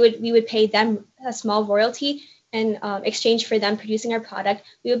which we would pay them a small royalty in exchange for them producing our product,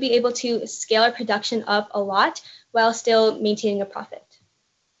 we would be able to scale our production up a lot while still maintaining a profit.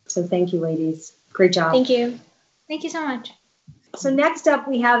 So thank you, ladies. Great job. Thank you. Thank you so much. So next up,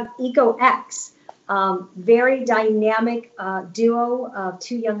 we have EcoX, very dynamic duo of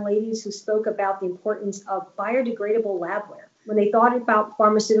two young ladies who spoke about the importance of biodegradable labware. When they thought about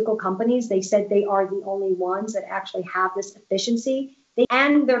pharmaceutical companies, they said they are the only ones that actually have this efficiency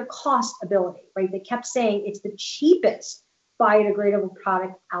and their cost ability, right? They kept saying it's the cheapest biodegradable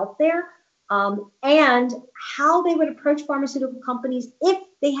product out there, and how they would approach pharmaceutical companies if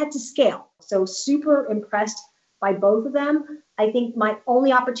they had to scale. So super impressed by both of them. I think my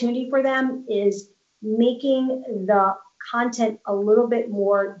only opportunity for them is making the content a little bit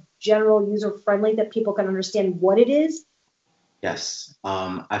more general, user-friendly, that people can understand what it is. Yes,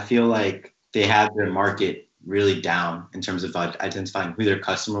 I feel like they had their market really down in terms of identifying who their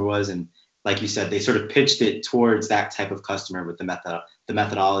customer was. And like you said, they sort of pitched it towards that type of customer with the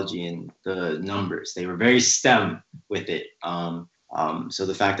methodology and the numbers. They were very STEM with it. So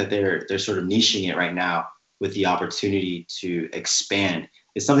the fact that they're sort of niching it right now with the opportunity to expand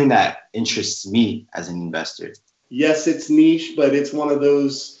is something that interests me as an investor. Yes, it's niche, but it's one of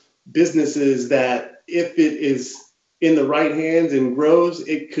those businesses that if it is in the right hands and grows,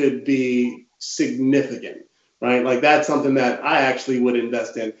 it could be significant, right? Like that's something that I actually would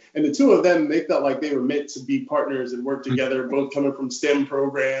invest in. And the two of them, they felt like they were meant to be partners and work together, both coming from STEM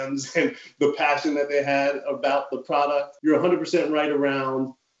programs and the passion that they had about the product. You're 100% right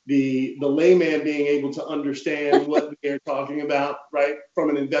around the layman being able to understand what they're talking about, right, from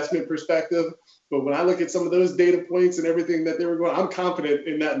an investment perspective. But when I look at some of those data points and everything that they were going, I'm confident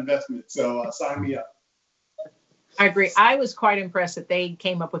in that investment. So sign me up. I agree. I was quite impressed that they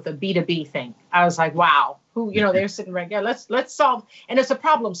came up with a B2B thing. I was like, wow, they're sitting right there. Let's solve. And it's a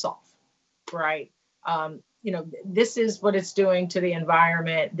problem solve, right? This is what it's doing to the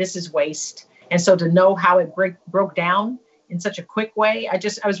environment. This is waste. And so to know how it broke down in such a quick way, I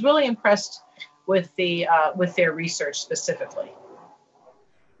was really impressed with their research specifically.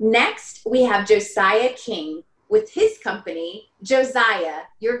 Next, we have Josiah King with his company, Josiah,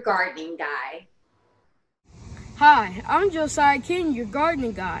 your gardening guy. Hi, I'm Josiah King, your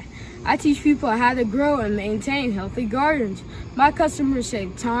gardening guy. I teach people how to grow and maintain healthy gardens. My customers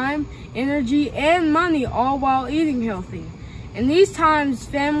save time, energy, and money, all while eating healthy. In these times,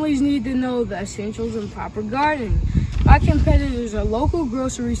 families need to know the essentials in proper gardening. My competitors are local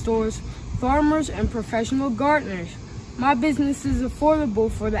grocery stores, farmers, and professional gardeners. My business is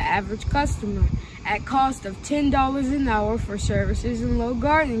affordable for the average customer, at cost of $10 an hour for services and low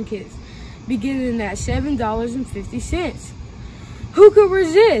gardening kits, beginning at $7.50. Who could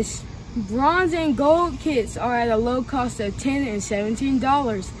resist? Bronze and gold kits are at a low cost of $10 and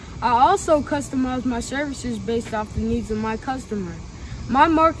 $17. I also customize my services based off the needs of my customer. My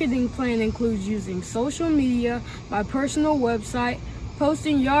marketing plan includes using social media, my personal website,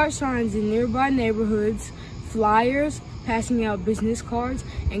 posting yard signs in nearby neighborhoods, flyers, passing out business cards,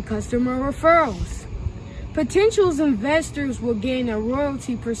 and customer referrals. Potential investors will gain a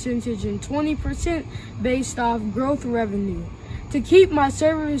royalty percentage and 20% based off growth revenue. To keep my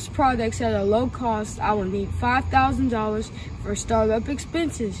service products at a low cost, I will need $5,000 for startup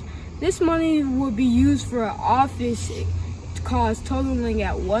expenses. This money will be used for an office cost totaling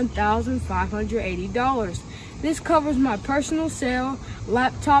at $1,580. This covers my personal cell,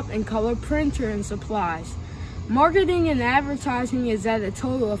 laptop, and color printer and supplies. Marketing and advertising is at a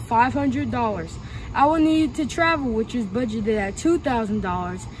total of $500. I will need to travel, which is budgeted at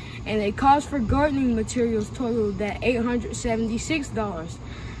 $2,000, and a cost for gardening materials totaled at $876.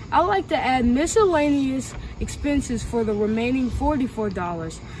 I'd like to add miscellaneous expenses for the remaining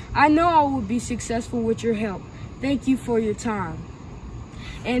 $44. I know I will be successful with your help. Thank you for your time.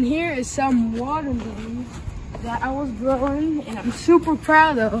 And here is some watermelons that I was growing and I'm super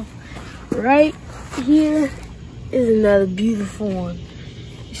proud of. Right here is another beautiful one.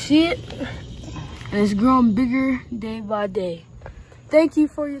 You see it? And it's growing bigger day by day. Thank you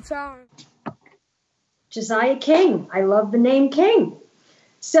for your time. Josiah King. I love the name King.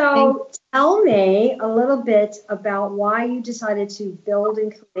 So tell me a little bit about why you decided to build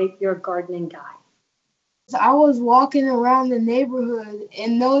and create your gardening guide. I was walking around the neighborhood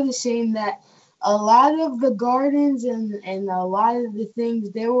and noticing that a lot of the gardens and a lot of the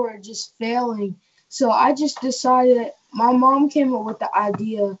things, they were just failing. So I just decided, my mom came up with the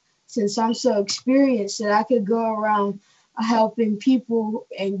idea, since I'm so experienced, that I could go around helping people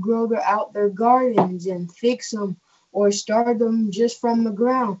and grow out their gardens and fix them or start them just from the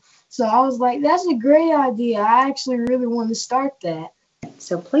ground. So I was like, that's a great idea. I actually really want to start that.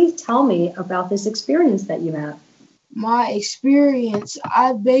 So please tell me about this experience that you have. My experience,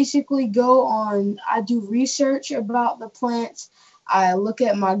 I basically I do research about the plants. I look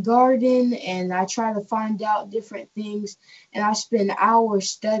at my garden and I try to find out different things, and I spend hours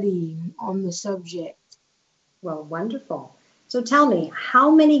studying on the subject. Well, wonderful. So tell me,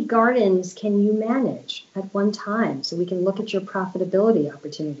 how many gardens can you manage at one time so we can look at your profitability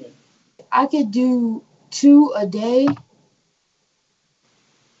opportunity? I could do 2 a day,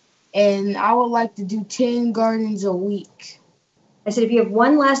 and I would like to do 10 gardens a week. I said, if you have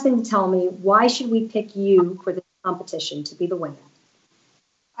one last thing to tell me, why should we pick you for the competition to be the winner?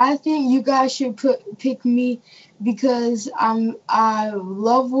 I think you guys should pick me because I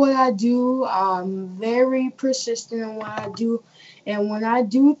love what I do. I'm very persistent in what I do. And when I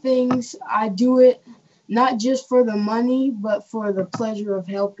do things, I do it not just for the money, but for the pleasure of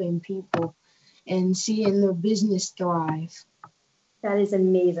helping people and seeing their business thrive. That is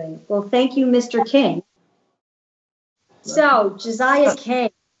amazing. Well, thank you, Mr. King. So, Josiah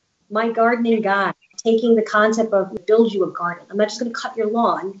King, my gardening guide, taking the concept of build you a garden. I'm not just going to cut your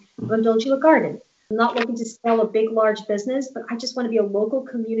lawn. I'm going to build you a garden. I'm not looking to scale a big, large business, but I just want to be a local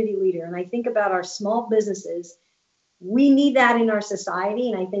community leader. And I think about our small businesses. We need that in our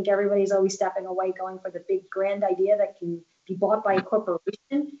society. And I think everybody's always stepping away, going for the big, grand idea that can be bought by a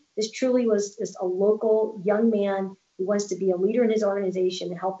corporation. This truly was just a local young man who wants to be a leader in his organization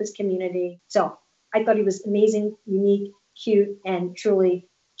and help his community. So I thought he was amazing, unique, cute, and truly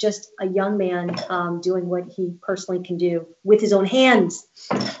just a young man doing what he personally can do with his own hands.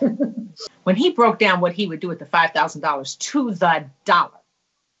 When he broke down what he would do with the $5,000 to the dollar,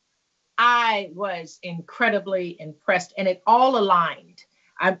 I was incredibly impressed, and it all aligned.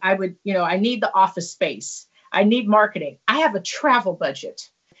 I would, I need the office space. I need marketing. I have a travel budget.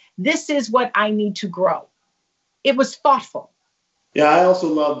 This is what I need to grow. It was thoughtful. Yeah, I also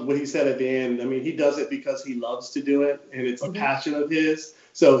loved what he said at the end. I mean, he does it because he loves to do it, and it's a passion of his.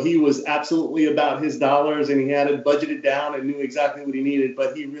 So he was absolutely about his dollars, and he had it budgeted down and knew exactly what he needed,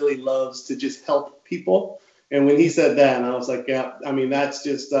 but he really loves to just help people. And when he said that, and I was like, yeah, I mean, that's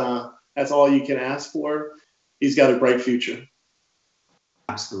just, that's all you can ask for. He's got a bright future.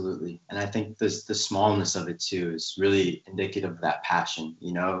 Absolutely. And I think the smallness of it too is really indicative of that passion.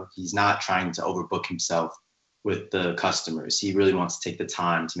 He's not trying to overbook himself with the customers. He really wants to take the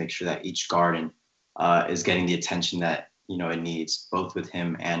time to make sure that each garden is getting the attention that it needs, both with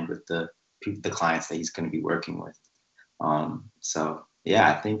him and with the clients that he's going to be working with. So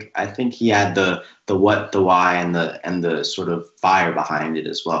Yeah, I think he had the what, the why, and the sort of fire behind it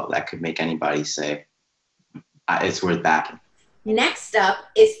as well. That could make anybody say it's worth backing. Next up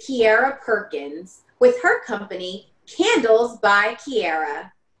is Kiera Perkins with her company, Candles by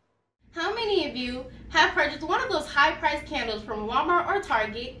Kiera. How many of you have purchased one of those high-priced candles from Walmart or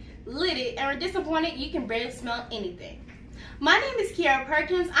Target, lit it, and are disappointed you can barely smell anything? My name is Kiera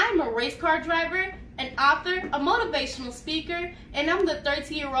Perkins. I'm a race car driver, an author, a motivational speaker, and I'm the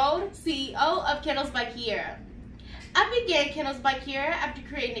 13-year-old CEO of Candles by Kiera. I began Candles by Kiera after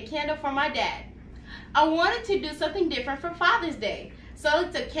creating a candle for my dad. I wanted to do something different for Father's Day, so I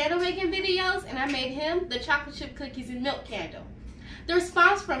looked up candle making videos and I made him the chocolate chip cookies and milk candle. The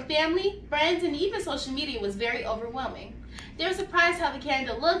response from family, friends, and even social media was very overwhelming. They were surprised how the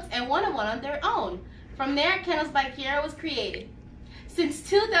candle looked and wanted one on their own. From there, Candles by Kiera was created. Since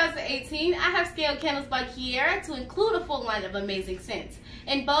 2018, I have scaled Candles by Kiera to include a full line of amazing scents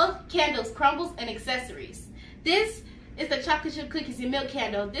in both candles, crumbles, and accessories. This is the chocolate chip cookies and milk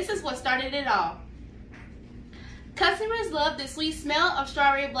candle. This is what started it all. Customers love the sweet smell of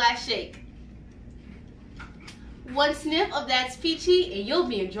strawberry blast shake. One sniff of that's peachy and you'll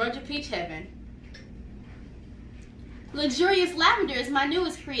be in Georgia peach heaven. Luxurious lavender is my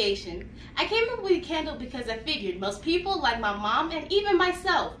newest creation. I came up with a candle because I figured most people, like my mom and even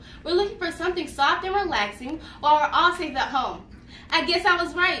myself, were looking for something soft and relaxing while we're all safe at home. I guess I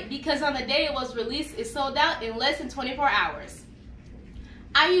was right, because on the day it was released, it sold out in less than 24 hours.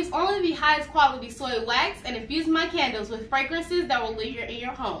 I use only the highest quality soy wax and infuse my candles with fragrances that will linger in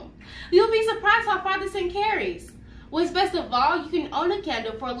your home. You'll be surprised how far this scent carries. What's best of all, you can own a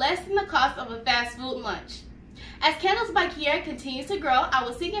candle for less than the cost of a fast food lunch. As Candles by Kiera continues to grow, I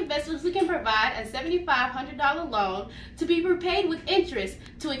will seek investors who can provide a $7,500 loan to be repaid with interest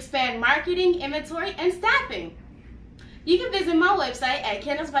to expand marketing, inventory, and staffing. You can visit my website at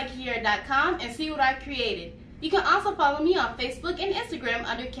candlesbykiera.com and see what I've created. You can also follow me on Facebook and Instagram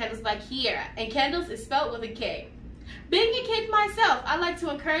under Candles by Kiera, and Candles is spelled with a K. Being a kid myself, I like to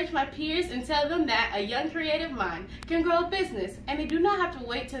encourage my peers and tell them that a young creative mind can grow a business, and they do not have to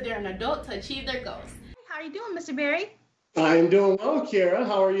wait till they're an adult to achieve their goals. How are you doing, Mr. Berry? I'm doing well, Kiera.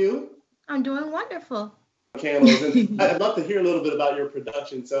 How are you? I'm doing wonderful. Candles, and I'd love to hear a little bit about your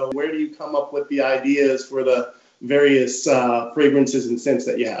production. So where do you come up with the ideas for the various fragrances and scents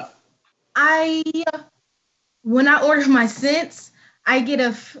that you have? When I order my scents,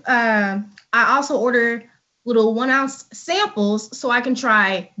 I also order little 1 ounce samples so I can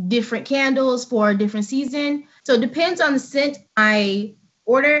try different candles for a different season. So it depends on the scent I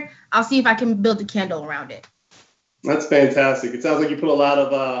order. I'll see if I can build a candle around it. That's fantastic. It sounds like you put a lot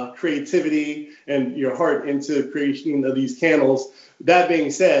of creativity and your heart into creation of these candles. That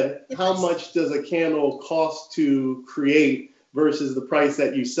being said, how much does a candle cost to create versus the price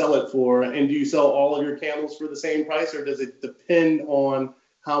that you sell it for? And do you sell all of your candles for the same price, or does it depend on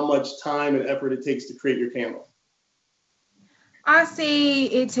how much time and effort it takes to create your candle? I say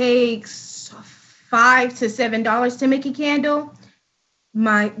it takes $5 to $7 to make a candle.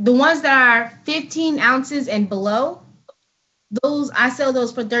 The ones that are 15 ounces and below, those I sell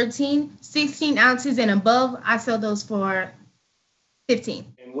those for 13. 16 ounces and above, I sell those for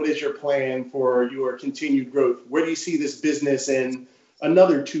 15. And what is your plan for your continued growth? Where do you see this business in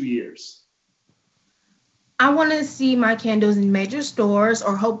another 2 years? I want to see my candles in major stores,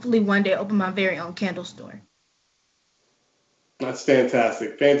 or hopefully one day open my very own candle store. That's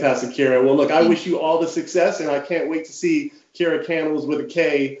fantastic. Fantastic, Kiera. Well, look, I wish you all the success, and I can't wait to see Kiera Candles with a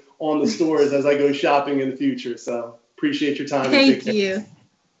K on the stores as I go shopping in the future. So appreciate your time. Thank you.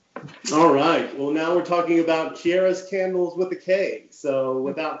 All right. Well, now we're talking about Kiera's Candles with a K. So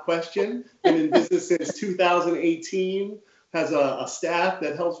without question, been in business since 2018, has a staff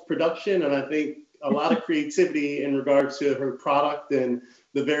that helps production, and I think a lot of creativity in regards to her product and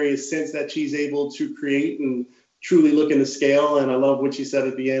the various scents that she's able to create and truly looking to scale. And I love what she said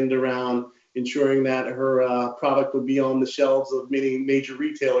at the end around ensuring that her product will be on the shelves of many major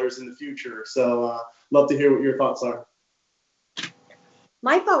retailers in the future. So love to hear what your thoughts are.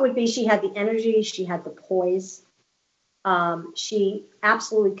 My thought would be she had the energy, she had the poise. She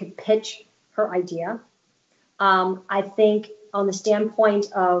absolutely could pitch her idea. I think on the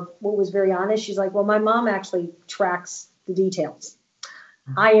standpoint of what was very honest, she's like, well, my mom actually tracks the details.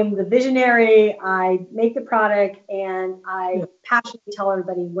 I am the visionary, I make the product, and I passionately tell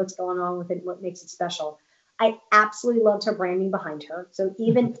everybody what's going on with it, what makes it special. I absolutely loved her branding behind her. So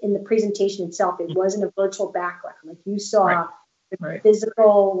even in the presentation itself, it wasn't a virtual background. Like you saw the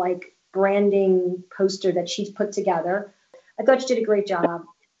physical like branding poster that she's put together. I thought she did a great job. I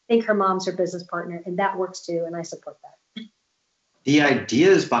think her mom's her business partner, and that works too, and I support that. the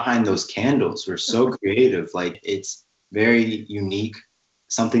ideas behind those candles were so creative. Like, it's very unique,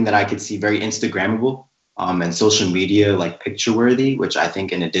 something that I could see very Instagrammable, and social media, like picture worthy, which I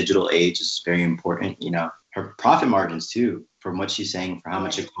think in a digital age is very important. You know, her profit margins too, from what she's saying, for how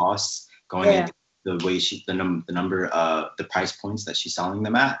much it costs going into the way the price points that she's selling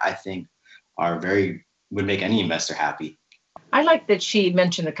them at, I think would make any investor happy. I like that she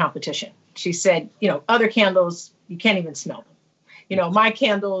mentioned the competition. She said, other candles, you can't even smell them. My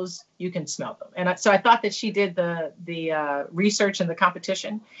candles, you can smell them. And so I thought that she did the research and the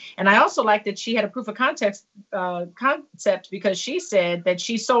competition. And I also like that she had a proof of concept because she said that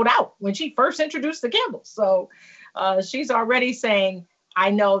she sold out when she first introduced the candles. So she's already saying, I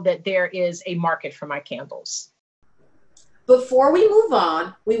know that there is a market for my candles. Before we move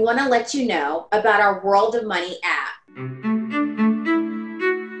on, we want to let you know about our World of Money app.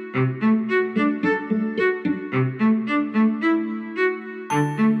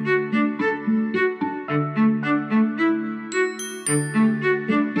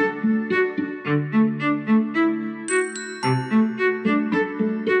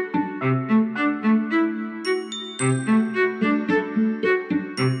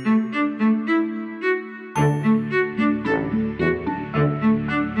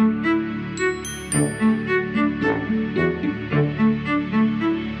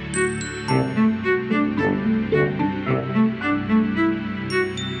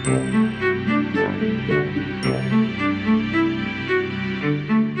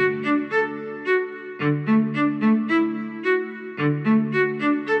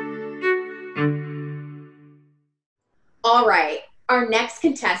 All right, our next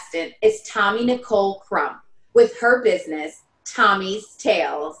contestant is Tommy Nicole Crump with her business, Tommy's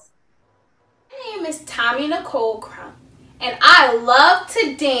Tales. My name is Tommy Nicole Crump, and I love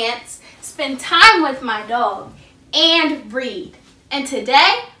to dance, spend time with my dog, and read. And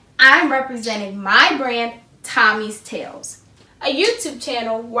today, I'm representing my brand, Tommy's Tales, a YouTube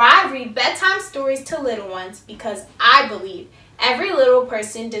channel where I read bedtime stories to little ones because I believe every little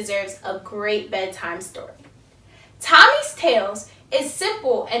person deserves a great bedtime story. Tommy's Tales is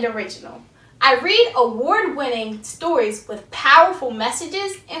simple and original. I read award-winning stories with powerful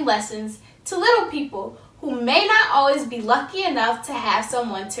messages and lessons to little people who may not always be lucky enough to have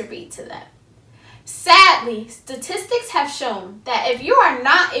someone to read to them. Sadly, statistics have shown that if you are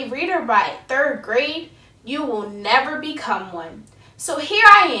not a reader by 3rd grade, you will never become one. So here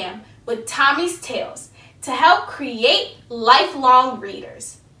I am with Tommy's Tales to help create lifelong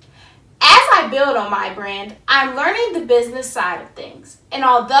readers. As I build on my brand, I'm learning the business side of things. And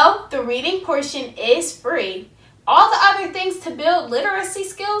although the reading portion is free, all the other things to build literacy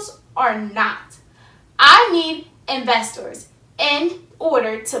skills are not. I need investors in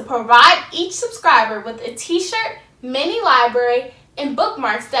order to provide each subscriber with a t-shirt, mini library, and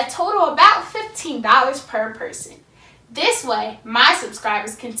bookmarks that total about $15 per person. This way, my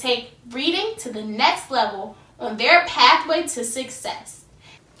subscribers can take reading to the next level on their pathway to success.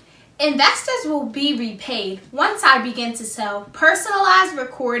 Investors will be repaid once I begin to sell personalized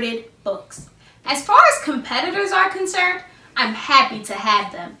recorded books. As far as competitors are concerned, I'm happy to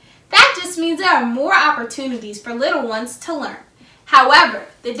have them. That just means there are more opportunities for little ones to learn. However,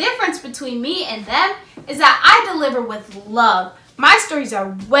 the difference between me and them is that I deliver with love. My stories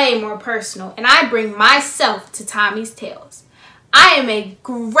are way more personal, and I bring myself to Tommy's Tales. I am a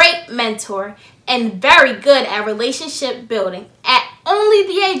great mentor and very good at relationship building at only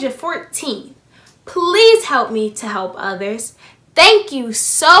the age of 14. Please help me to help others. Thank you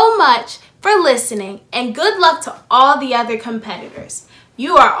so much for listening, and good luck to all the other competitors.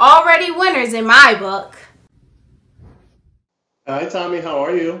 You are already winners in my book. Hi, Tommy. How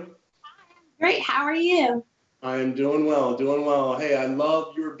are you? Great. How are you? I am doing well, doing well. Hey, I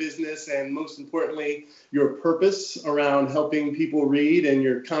love your business and most importantly, your purpose around helping people read and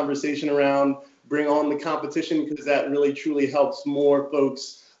your conversation around bring on the competition, because that really truly helps more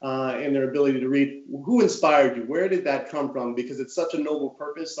folks in their ability to read. Who inspired you? Where did that come from? Because it's such a noble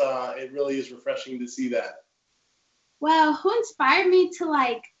purpose. It really is refreshing to see that. Well, who inspired me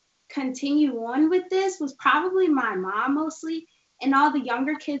to continue on with this was probably my mom mostly, and all the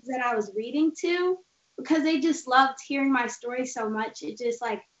younger kids that I was reading to, because they just loved hearing my story so much. It just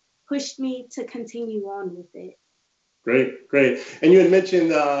pushed me to continue on with it. Great, great. And you had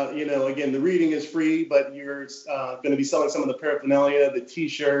mentioned, again, the reading is free, but you're going to be selling some of the paraphernalia, the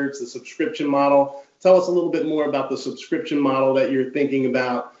t-shirts, the subscription model. Tell us a little bit more about the subscription model that you're thinking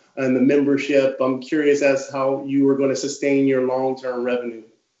about and the membership. I'm curious as how you are going to sustain your long-term revenue.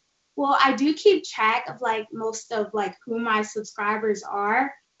 Well, I do keep track of most of who my subscribers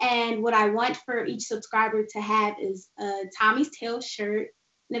are. And what I want for each subscriber to have is a Tommy's Tale shirt.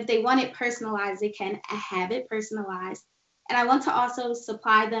 And if they want it personalized, they can have it personalized. And I want to also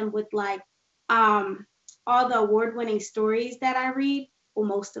supply them with like all the award-winning stories that I read. Well,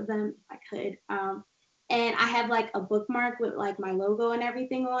 most of them, if I could. And I have like a bookmark with like my logo and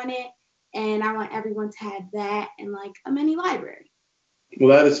everything on it. And I want everyone to have that and like a mini library.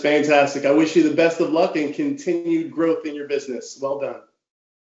 Well, that is fantastic. I wish you the best of luck and continued growth in your business. Well done.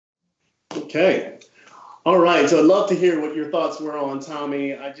 Okay. All right. So I'd love to hear what your thoughts were on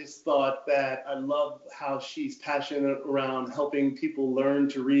Tommy. I just thought that I love how she's passionate around helping people learn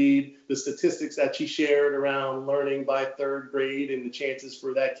to read, the statistics that she shared around learning by 3rd grade and the chances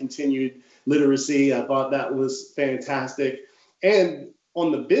for that continued literacy. I thought that was fantastic. And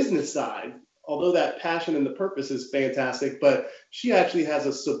on the business side, although that passion and the purpose is fantastic, but she actually has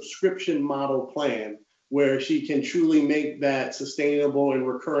a subscription model plan where she can truly make that sustainable and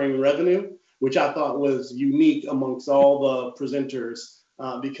recurring revenue, which I thought was unique amongst all the presenters,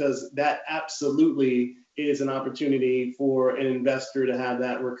 because that absolutely is an opportunity for an investor to have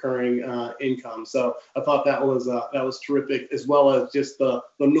that recurring income. So I thought that was terrific, as well as just the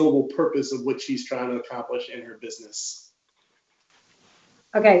noble purpose of what she's trying to accomplish in her business.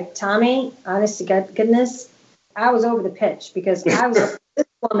 Okay, Tommy, honest to goodness, I was over the pitch because I was like, this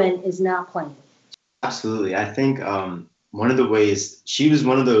woman is not playing. Absolutely. I think one of the ways, she was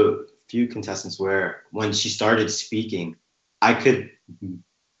one of the few contestants where when she started speaking, I could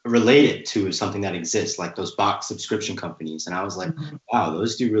relate it to something that exists, like those box subscription companies. And I was like, wow,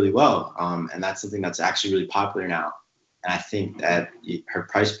 those do really well. And that's something that's actually really popular now. And I think that her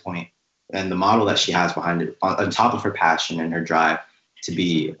price point and the model that she has behind it, on top of her passion and her drive to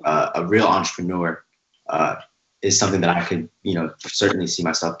be a real entrepreneur, is something that I could, certainly see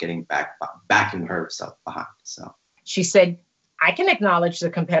myself backing herself behind. So she said, I can acknowledge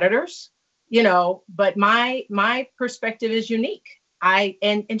the competitors, but my perspective is unique.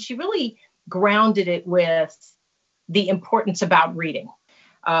 And she really grounded it with the importance about reading.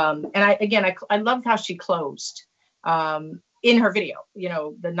 And I loved how she closed in her video,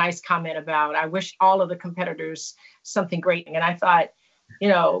 the nice comment about, I wish all of the competitors something great. And I thought,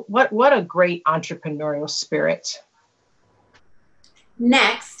 what a great entrepreneurial spirit.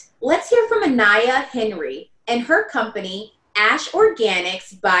 Next, let's hear from Anaya Henry and her company, Ash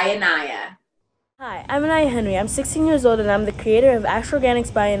Organics by Anaya. Hi, I'm Anaya Henry. I'm 16 years old and I'm the creator of Ash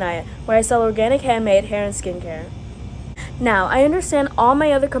Organics by Anaya, where I sell organic handmade hair and skincare. Now, I understand all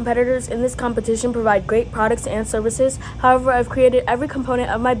my other competitors in this competition provide great products and services. However, I've created every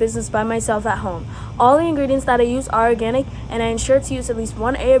component of my business by myself at home. All the ingredients that I use are organic, and I ensure to use at least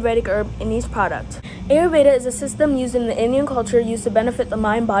one Ayurvedic herb in each product. Ayurveda is a system used in the Indian culture used to benefit the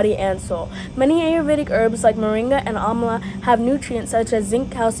mind, body, and soul. Many Ayurvedic herbs like moringa and amla have nutrients such as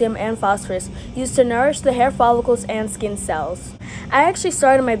zinc, calcium, and phosphorus used to nourish the hair follicles and skin cells. I actually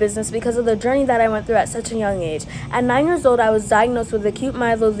started my business because of the journey that I went through at such a young age. At 9 years old, I was diagnosed with acute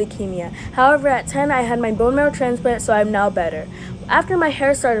myeloid leukemia. However, at 10, I had my bone marrow transplant, so I'm now better. After my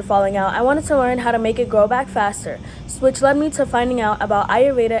hair started falling out, I wanted to learn how to make it grow back faster, which led me to finding out about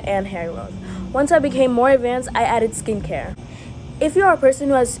Ayurveda and hair growth. Once I became more advanced, I added skincare. If you are a person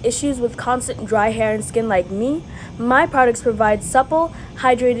who has issues with constant dry hair and skin like me, my products provide supple,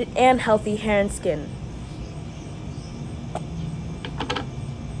 hydrated, and healthy hair and skin.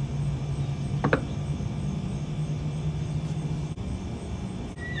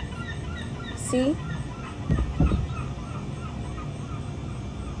 See?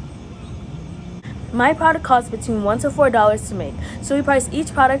 My product costs between $1 to $4 to make, so we price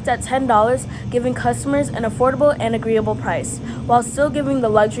each product at $10, giving customers an affordable and agreeable price, while still giving the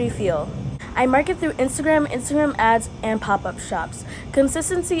luxury feel. I market through Instagram ads, and pop-up shops.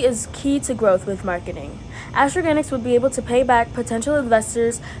 Consistency is key to growth with marketing. Ash Organics would be able to pay back potential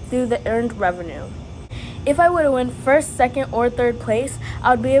investors through the earned revenue. If I were to win first, second, or third place,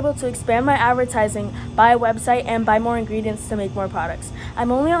 I would be able to expand my advertising, buy a website, and buy more ingredients to make more products.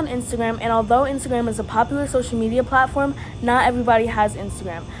 I'm only on Instagram, and although Instagram is a popular social media platform, not everybody has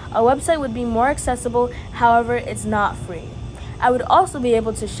Instagram. A website would be more accessible, however, it's not free. I would also be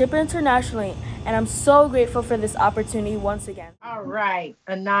able to ship internationally, and I'm so grateful for this opportunity once again. All right,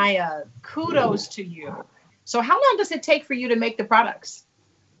 Anaya, kudos to you. So how long does it take for you to make the products?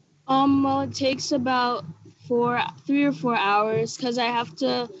 Well, it takes about 3 or 4 hours because I have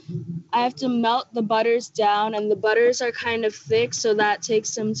to melt the butters down, and the butters are kind of thick, so that takes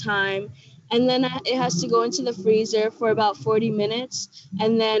some time. And then it has to go into the freezer for about 40 minutes,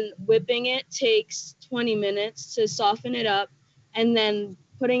 and then whipping it takes 20 minutes to soften it up, and then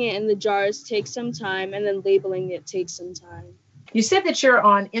putting it in the jars takes some time, and then labeling it takes some time. You said that you're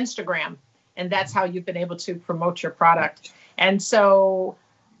on Instagram, and that's how you've been able to promote your product. And so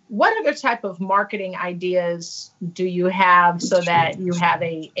what other type of marketing ideas do you have so that you have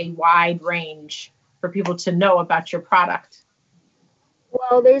a wide range for people to know about your product?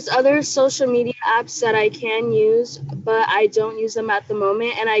 Well, there's other social media apps that I can use, but I don't use them at the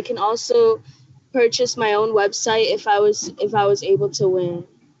moment. And I can also purchase my own website if I was able to win.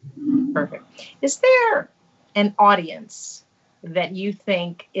 Perfect. Is there an audience that you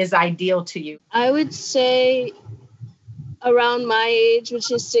think is ideal to you? I would say around my age, which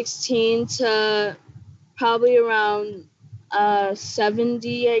is 16 to probably around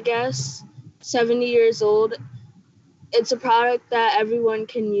 70, I guess, 70 years old. It's a product that everyone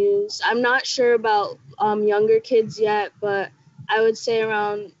can use. I'm not sure about younger kids yet, but I would say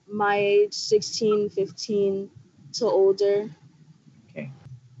around my age, 16, 15 to older. Okay.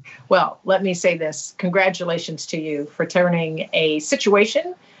 Well, let me say this. Congratulations to you for turning a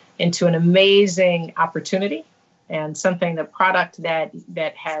situation into an amazing opportunity and something, the product that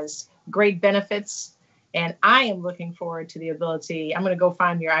has great benefits. And I am looking forward to the ability, I'm going to go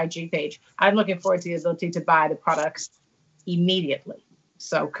find your IG page. I'm looking forward to the ability to buy the products immediately.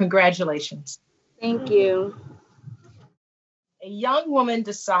 So congratulations. Thank you. A young woman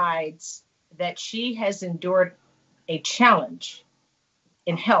decides that she has endured a challenge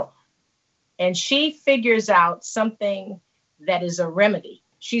in health, and she figures out something that is a remedy.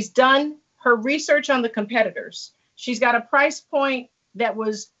 She's done her research on the competitors. She's got a price point that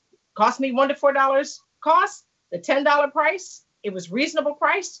cost me $1 to $4 cost, the $10 price. It was reasonable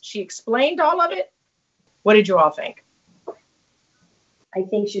price. She explained all of it. What did you all think? I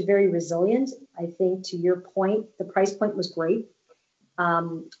think she's very resilient. I think, to your point, the price point was great.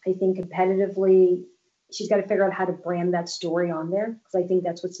 I think competitively, she's got to figure out how to brand that story on there, because I think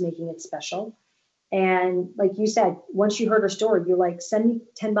that's what's making it special. And like you said, once you heard her story, you're like, send me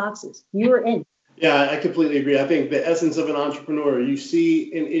 10 boxes. You were in. Yeah, I completely agree. I think the essence of an entrepreneur, you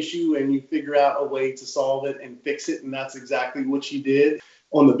see an issue and you figure out a way to solve it and fix it. And that's exactly what she did.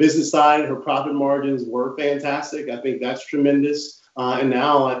 On the business side, her profit margins were fantastic. I think that's tremendous. And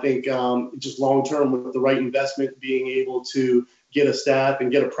now I think just long term, with the right investment, being able to get a staff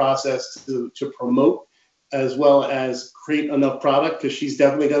and get a process to promote, as well as create enough product, because she's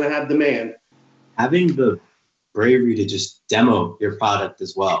definitely going to have demand. Having the bravery to just demo your product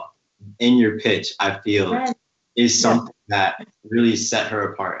as well in your pitch, I feel, is something that really set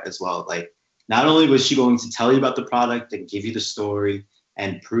her apart as well. Like, not only was she going to tell you about the product and give you the story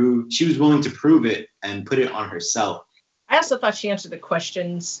and she was willing to prove it and put it on herself. I also thought she answered the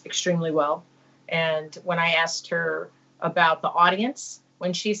questions extremely well. And when I asked her about the audience,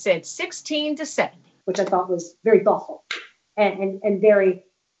 when she said 16 to 70, which I thought was very thoughtful and very,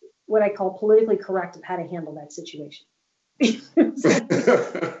 what I call, politically correct of how to handle that situation.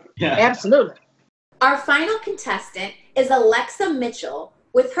 Yeah, absolutely. Our final contestant is Alexa Mitchell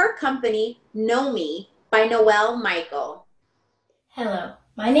with her company, Know Me by Noel Michael. Hello,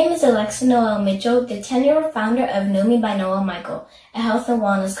 my name is Alexa Noel Mitchell, the 10-year-old founder of Know Me by Noel Michael, a health and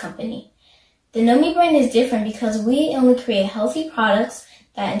wellness company. The Know Me brand is different because we only create healthy products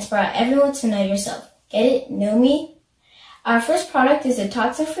that inspire everyone to know yourself. Get it? Know Me? Our first product is a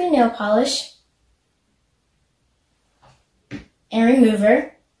toxin-free nail polish and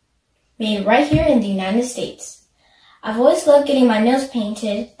remover made right here in the United States. I've always loved getting my nails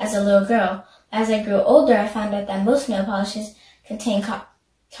painted as a little girl. As I grew older, I found out that most nail polishes contain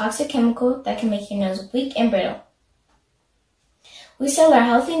toxic chemical that can make your nails weak and brittle. We sell our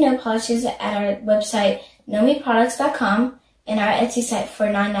healthy nail polishes at our website, knowmeproducts.com, and our Etsy site for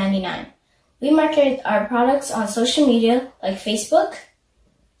 $9.99. We market our products on social media like Facebook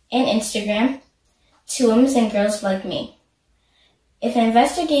and Instagram to women and girls like me. If an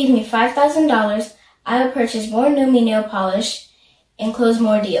investor gave me $5,000, I would purchase more Know Me nail polish and close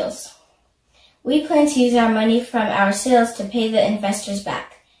more deals. We plan to use our money from our sales to pay the investors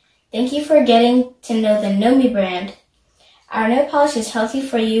back. Thank you for getting to know the Know Me brand. Our nail polish is healthy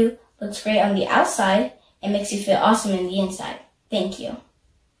for you, looks great on the outside, and makes you feel awesome in the inside. Thank you.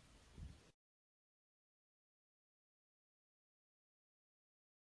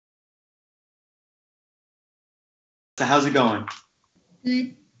 So how's it going?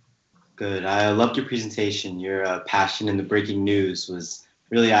 Good. Good. I loved your presentation. Your passion in the breaking news was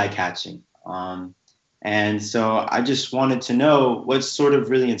really eye-catching. And so I just wanted to know what sort of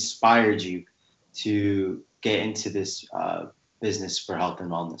really inspired you to get into this business for health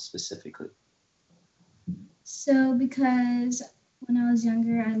and wellness specifically. So because when I was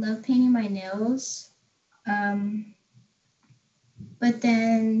younger, I loved painting my nails. But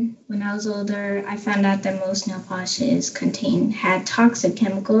then when I was older, I found out that most nail polishes had toxic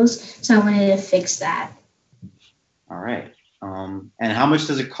chemicals, so I wanted to fix that. All right. And how much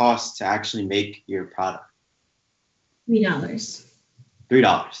does it cost to actually make your product? $3.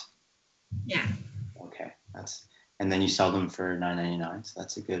 $3. Yeah. Okay. And then you sell them for $9.99, so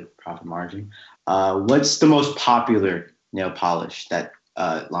that's a good profit margin. What's the most popular nail polish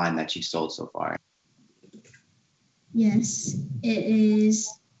line that you've sold so far? Yes, it is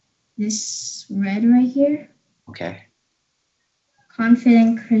this red right here. Okay.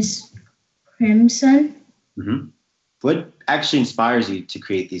 Confident Crimson. Mm-hmm. What actually inspires you to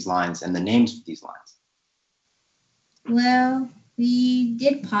create these lines and the names for these lines? Well, we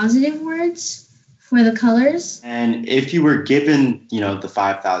did positive words for the colors. And if you were given, the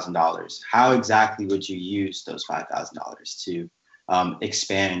 $5,000, how exactly would you use those $5,000 to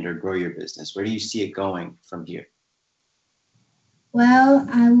expand or grow your business? Where do you see it going from here? Well,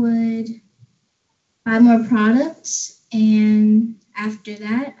 I would buy more products, and after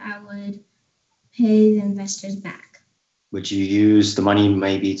that, I would pay the investors back. Would you use the money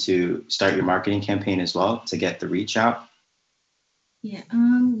maybe to start your marketing campaign as well to get the reach out? Yeah,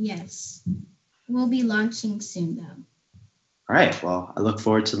 yes. We'll be launching soon, though. All right. Well, I look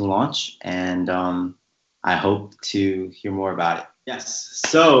forward to the launch, and I hope to hear more about it. Yes.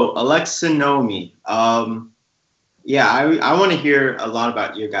 So, Alexa Nomi, I want to hear a lot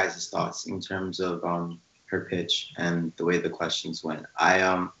about your guys' thoughts in terms of her pitch and the way the questions went.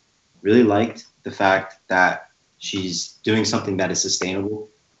 I really liked the fact that she's doing something that is sustainable,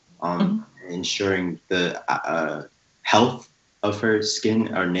 ensuring the health of her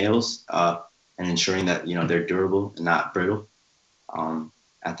skin or nails, and ensuring that they're durable and not brittle.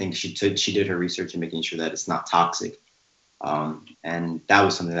 I think she did her research in making sure that it's not toxic, and that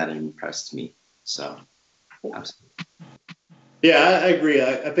was something that impressed me. So, absolutely. Yeah, I agree.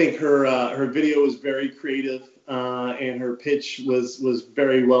 I think her video was very creative, and her pitch was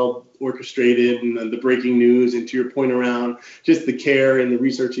very well orchestrated, and the breaking news, and to your point around just the care and the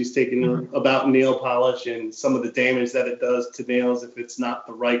research he's taken about nail polish and some of the damage that it does to nails if it's not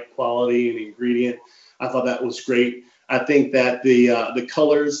the right quality and ingredient. I thought that was great. I think that the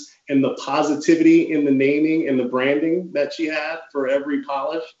colors and the positivity in the naming and the branding that she had for every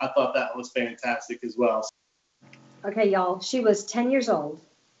polish, I thought that was fantastic as well. Okay, y'all, she was 10 years old.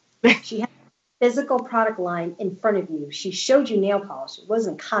 She had a physical product line in front of you. She showed you nail polish. It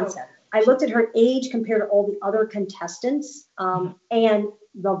wasn't concept. I looked at her age compared to all the other contestants, and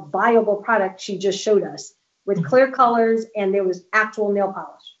the viable product she just showed us with clear colors, and there was actual nail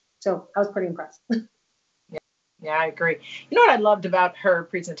polish. So I was pretty impressed. Yeah, I agree. You know what I loved about her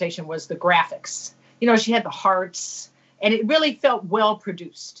presentation was the graphics. She had the hearts, and it really felt well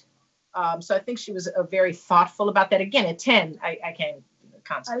produced. So I think she was very thoughtful about that. Again, at 10, I can't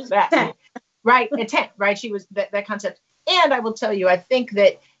concept that. 10. Right, at 10, right? She was that concept. And I will tell you, I think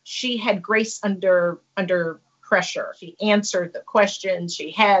that she had grace under pressure. She answered the questions. She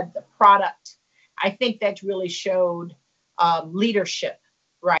had the product. I think that really showed leadership.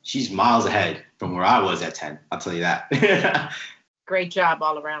 Right. She's miles ahead from where I was at 10. I'll tell you that. Great job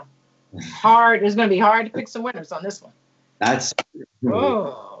all around. Hard. It's going to be hard to pick some winners on this one. That's.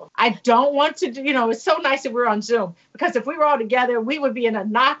 Oh, I don't want to do, it's so nice that we're on Zoom, because if we were all together, we would be in a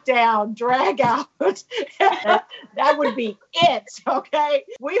knockdown, drag out. That would be it. Okay.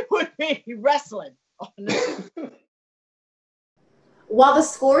 We would be wrestling on this. While the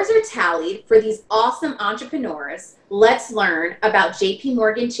scores are tallied for these awesome entrepreneurs, let's learn about JP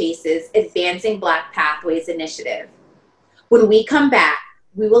Morgan Chase's Advancing Black Pathways initiative. When we come back,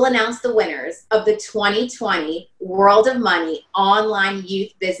 we will announce the winners of the 2020 World of Money Online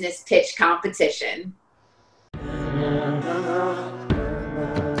Youth Business Pitch Competition.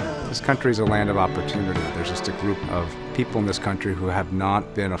 This country is a land of opportunity. There's just a group of people in this country who have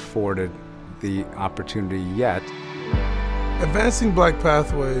not been afforded the opportunity yet. Advancing Black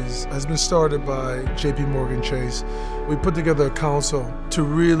Pathways has been started by JP Morgan Chase. We put together a council to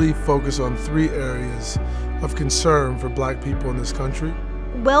really focus on 3 areas of concern for Black people in this country.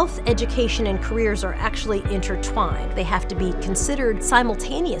 Wealth, education, and careers are actually intertwined. They have to be considered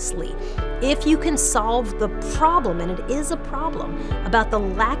simultaneously. If you can solve the problem, and it is a problem, about the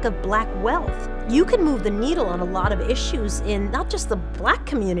lack of Black wealth, you can move the needle on a lot of issues in not just the Black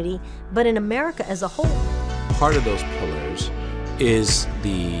community, but in America as a whole. Part of those pillars is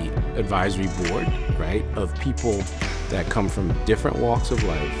the advisory board, right, of people that come from different walks of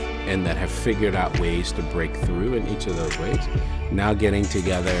life and that have figured out ways to break through in each of those ways, now getting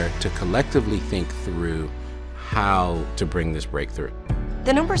together to collectively think through how to bring this breakthrough.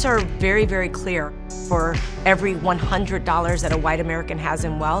 The numbers are very, very clear. For every $100 that a white American has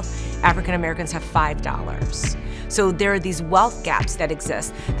in wealth, African Americans have $5. So there are these wealth gaps that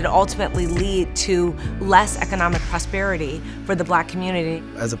exist that ultimately lead to less economic prosperity for the Black community.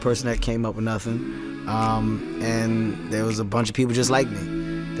 As a person that came up with nothing, and there was a bunch of people just like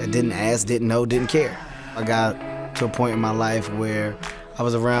me that didn't ask, didn't know, didn't care. I got to a point in my life where I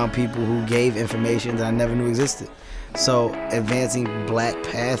was around people who gave information that I never knew existed. So advancing Black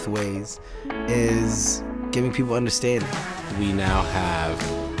pathways is giving people understanding. We now have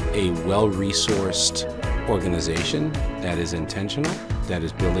a well-resourced organization that is intentional, that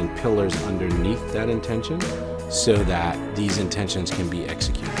is building pillars underneath that intention so that these intentions can be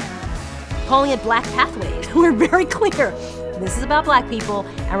executed. Calling it Black Pathways, we're very clear. This is about Black people,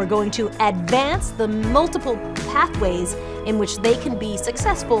 and we're going to advance the multiple pathways in which they can be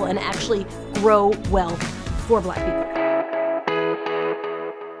successful and actually grow wealth for Black people.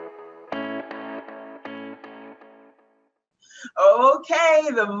 Okay,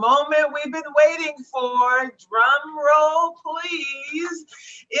 the moment we've been waiting for. Drum roll, please.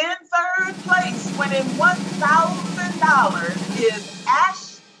 In third place, winning $1,000 is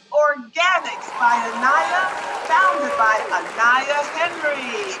Ash Organics by Anaya, founded by Anaya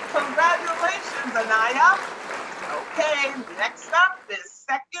Henry. Congratulations, Anaya. Okay, next up is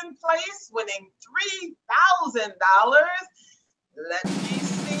second place, winning $3,000. Let me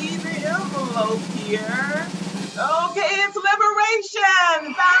see the envelope here. Okay, it's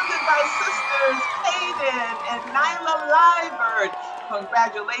Liberation, founded by sisters Kaden and Nyla Liburd.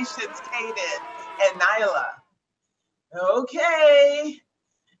 Congratulations, Kaden and Nyla. Okay,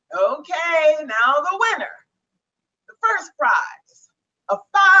 now the winner. The first prize of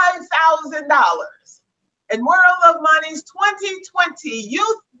 $5,000 in World of Money's 2020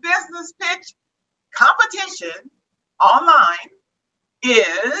 Youth Business Pitch Competition online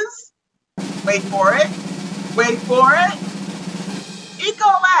is, wait for it,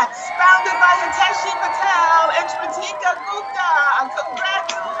 EcoX, founded by Hiteshi Patel and Shratika Gupta.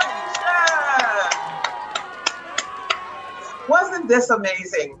 Congratulations! Wasn't this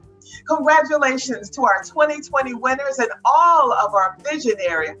amazing? Congratulations to our 2020 winners and all of our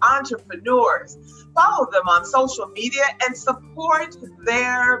visionary entrepreneurs. Follow them on social media and support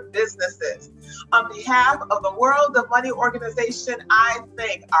their businesses. On behalf of the World of Money organization, I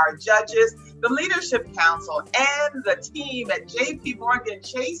thank our judges, the Leadership Council, and the team at JP Morgan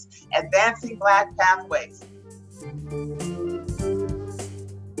Chase, Advancing Black Pathways.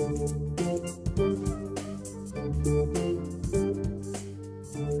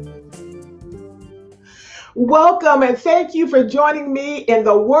 Welcome and thank you for joining me in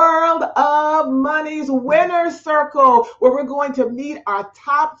the World of Money's Winner's Circle, where we're going to meet our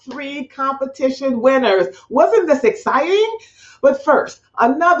top 3 competition winners. Wasn't this exciting? But first,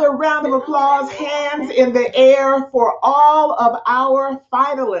 another round of applause, hands in the air for all of our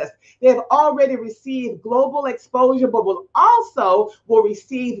finalists. They have already received global exposure, but will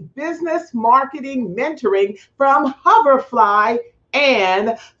receive business marketing mentoring from Hoverfly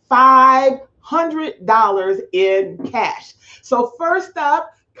and $500 in cash. So first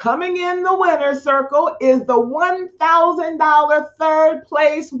up, coming in the winner's circle is the $1,000 third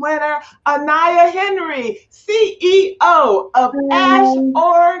place winner, Anaya Henry, CEO of Ash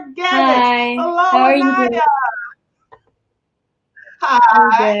Organics. Hi. Hello, How are you Anaya. doing? Hi.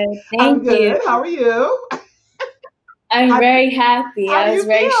 I'm good. I'm Thank you. good. How are you? I'm very happy. How do I was you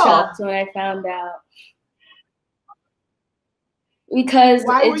very feel? shocked when I found out. Because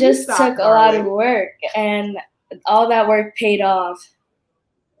Why were it you just shocked, took a lot of darling? work, and all that work paid off.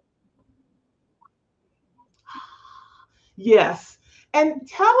 Yes. And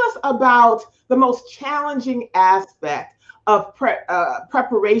tell us about the most challenging aspect of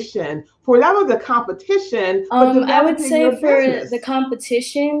preparation for not only the competition, but I would developing say your for business. the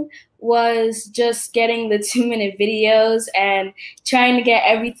competition was just getting the 2-minute videos and trying to get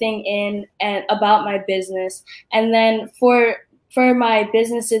everything in and about my business. And then for my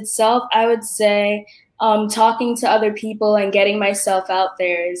business itself, I would say talking to other people and getting myself out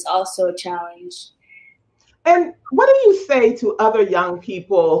there is also a challenge. And what do you say to other young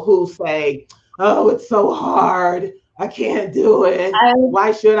people who say, oh, it's so hard, I can't do it,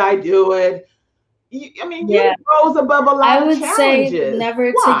 why should I do it? You rose above a lot I of would challenges. say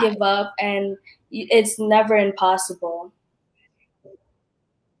never Why? to give up, and it's never impossible.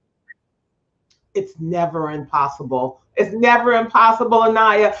 It's never impossible. It's never impossible,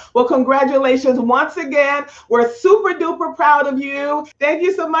 Anaya. Well, congratulations once again. We're super duper proud of you. Thank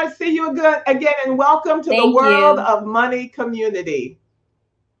you so much. See you again, and welcome to the World of Money community.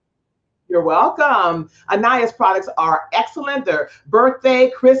 You're welcome. Anaya's products are excellent. They're birthday,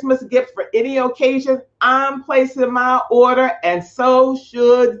 Christmas gift for any occasion. I'm placing my order, and so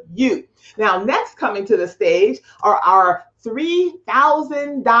should you. Now, next coming to the stage are our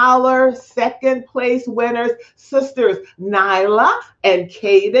 $3,000 second place winners, sisters Nyla and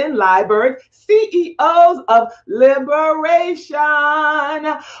Kaden Liburd, CEOs of Liberation.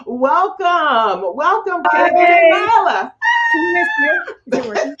 Welcome. Welcome, Kaden and Nyla.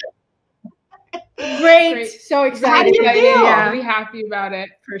 Great. So excited. How do you feel? Yeah, really happy about it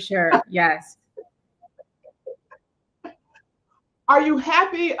for sure. Yes. Are you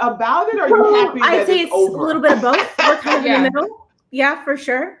happy about it, or are you happy that I'd say it's it's over? a little bit of both. We're kind of in the middle. Yeah, for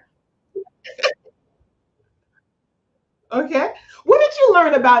sure. Okay. What did you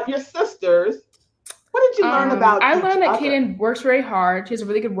learn about your sisters? What did you learn about I each learned that other? Kaden works very hard. She has a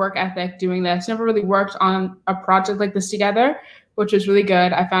really good work ethic doing this. Never really worked on a project like this together, which was really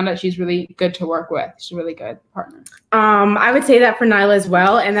good. I found out she's really good to work with. She's a really good partner. I would say that for Nyla as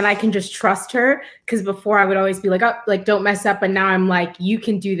well. And then I can just trust her, because before I would always be like, oh, like, don't mess up. But now I'm like, you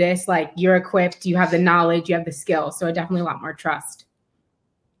can do this. Like, you're equipped. You have the knowledge. You have the skill. So definitely a lot more trust.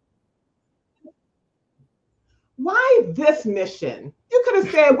 Why this mission? You could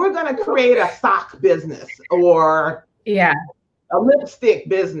have said, we're going to create a sock business or a lipstick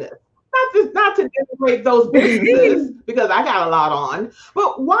business. Not to denigrate those businesses, because I got a lot on,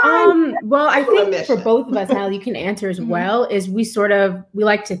 but why? Well, I think for both of us, now you can answer as well, is we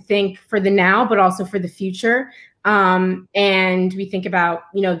like to think for the now, but also for the future. And we think about,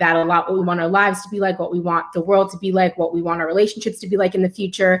 that a lot, what we want our lives to be like, what we want the world to be like, what we want our relationships to be like in the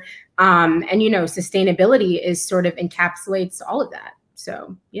future. And, sustainability is sort of encapsulates all of that.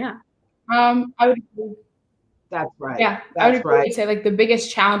 So, yeah. I would. That's right. Yeah, that's I would right. say like the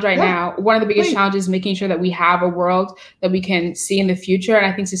biggest challenge right now, one of the biggest challenges is making sure that we have a world that we can see in the future. And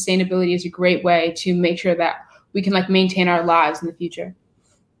I think sustainability is a great way to make sure that we can maintain our lives in the future.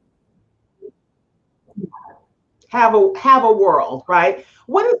 Have a world, right?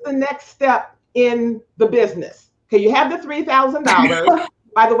 What is the next step in the business? Okay, you have the $3,000.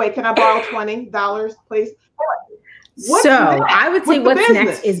 By the way, can I borrow $20, please? What's next I would say with the what's business?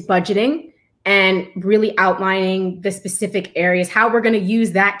 next is budgeting and really outlining the specific areas, how we're going to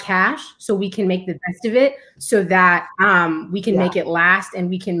use that cash so we can make the best of it, so that we can make it last and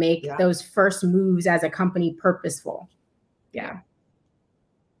we can make those first moves as a company purposeful. Yeah.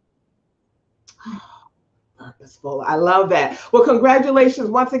 Purposeful. I love that. Well, congratulations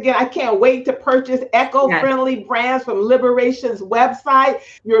once again. I can't wait to purchase eco-friendly brands from Liberation's website.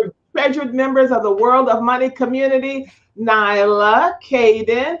 You're treasured members of the World of Money community. Nyla,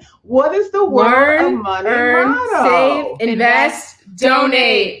 Kaden, what is the World of Money motto? Save, invest,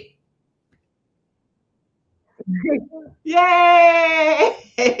 donate. Yay!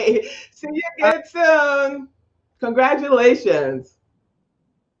 See you again soon. Congratulations.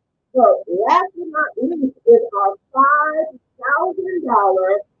 So last but not least is our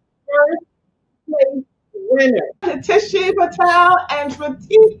 $5,000 first place winner. Tishi Patel and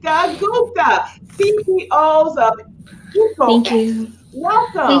Pratika Gupta, CEOs of EcoX. Thank you.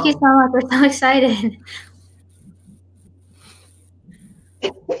 Welcome. Thank you so much. We're so excited.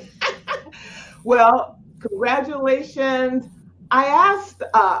 Well, congratulations. I asked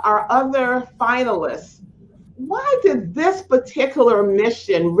our other finalists, why did this particular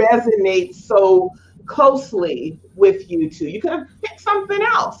mission resonate so closely with you two? You could have picked something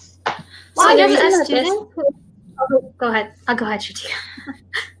else. So there's a student who, go ahead. I'll go ahead, Shatika.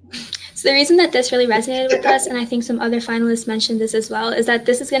 So the reason that this really resonated with us, and I think some other finalists mentioned this as well, is that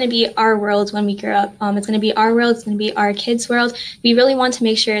this is going to be our world when we grow up. It's going to be our world. It's going to be our kids' world. We really want to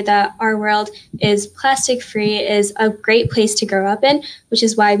make sure that our world is plastic free, is a great place to grow up in, which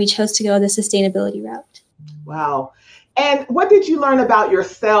is why we chose to go the sustainability route. Wow. And what did you learn about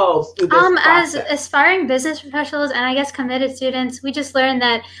yourselves through this As process? aspiring business professionals and I guess committed students, we just learned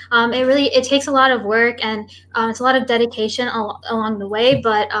that it takes a lot of work and it's a lot of dedication along the way,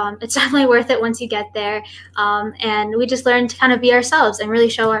 but it's definitely worth it once you get there. And we just learned to kind of be ourselves and really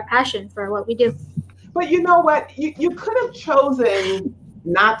show our passion for what we do. But you know what? You could have chosen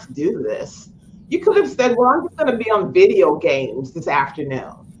not to do this. You could have said, well, I'm just going to be on video games this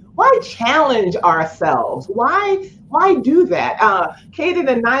afternoon. Why challenge ourselves? Why do that? Kaden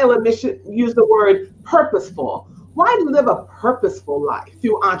and Nyla use the word purposeful. Why live a purposeful life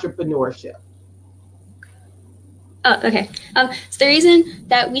through entrepreneurship? Oh, okay. So the reason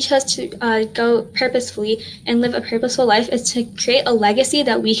that we chose to go purposefully and live a purposeful life is to create a legacy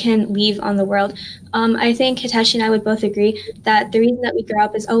that we can leave on the world. I think Hiteshi and I would both agree that the reason that we grow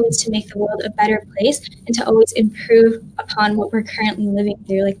up is always to make the world a better place and to always improve upon what we're currently living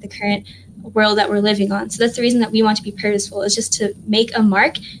through, like the current world that we're living on. So that's the reason that we want to be purposeful, is just to make a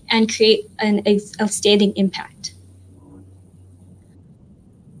mark and create an outstanding impact.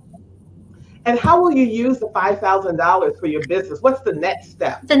 And how will you use the $5,000 for your business? What's the next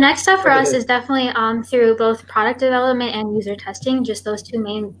step? The next step for us is definitely through both product development and user testing, just those two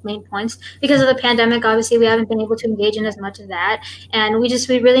main points. Because of the pandemic, obviously, we haven't been able to engage in as much of that. And we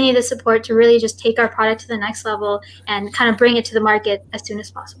really need the support to really just take our product to the next level and kind of bring it to the market as soon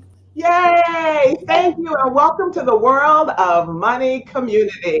as possible. Yay! Thank you, and welcome to the World of Money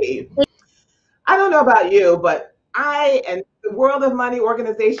community. I don't know about you, but I and the World of Money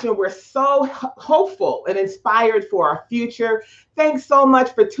organization, we're so hopeful and inspired for our future. Thanks so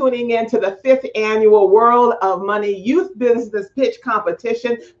much for tuning in to the 5th annual World of Money Youth Business Pitch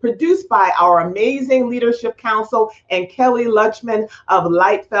Competition, produced by our amazing Leadership Council and Kelly Lutchman of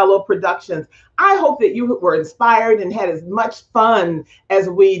Lightfellow Productions. I hope that you were inspired and had as much fun as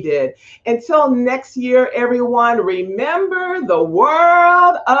we did. Until next year, everyone, remember the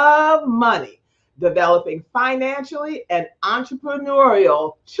world of money, developing financially and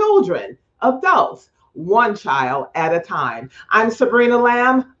entrepreneurial children, adults, one child at a time. I'm Sabrina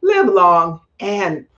Lamb. Live long and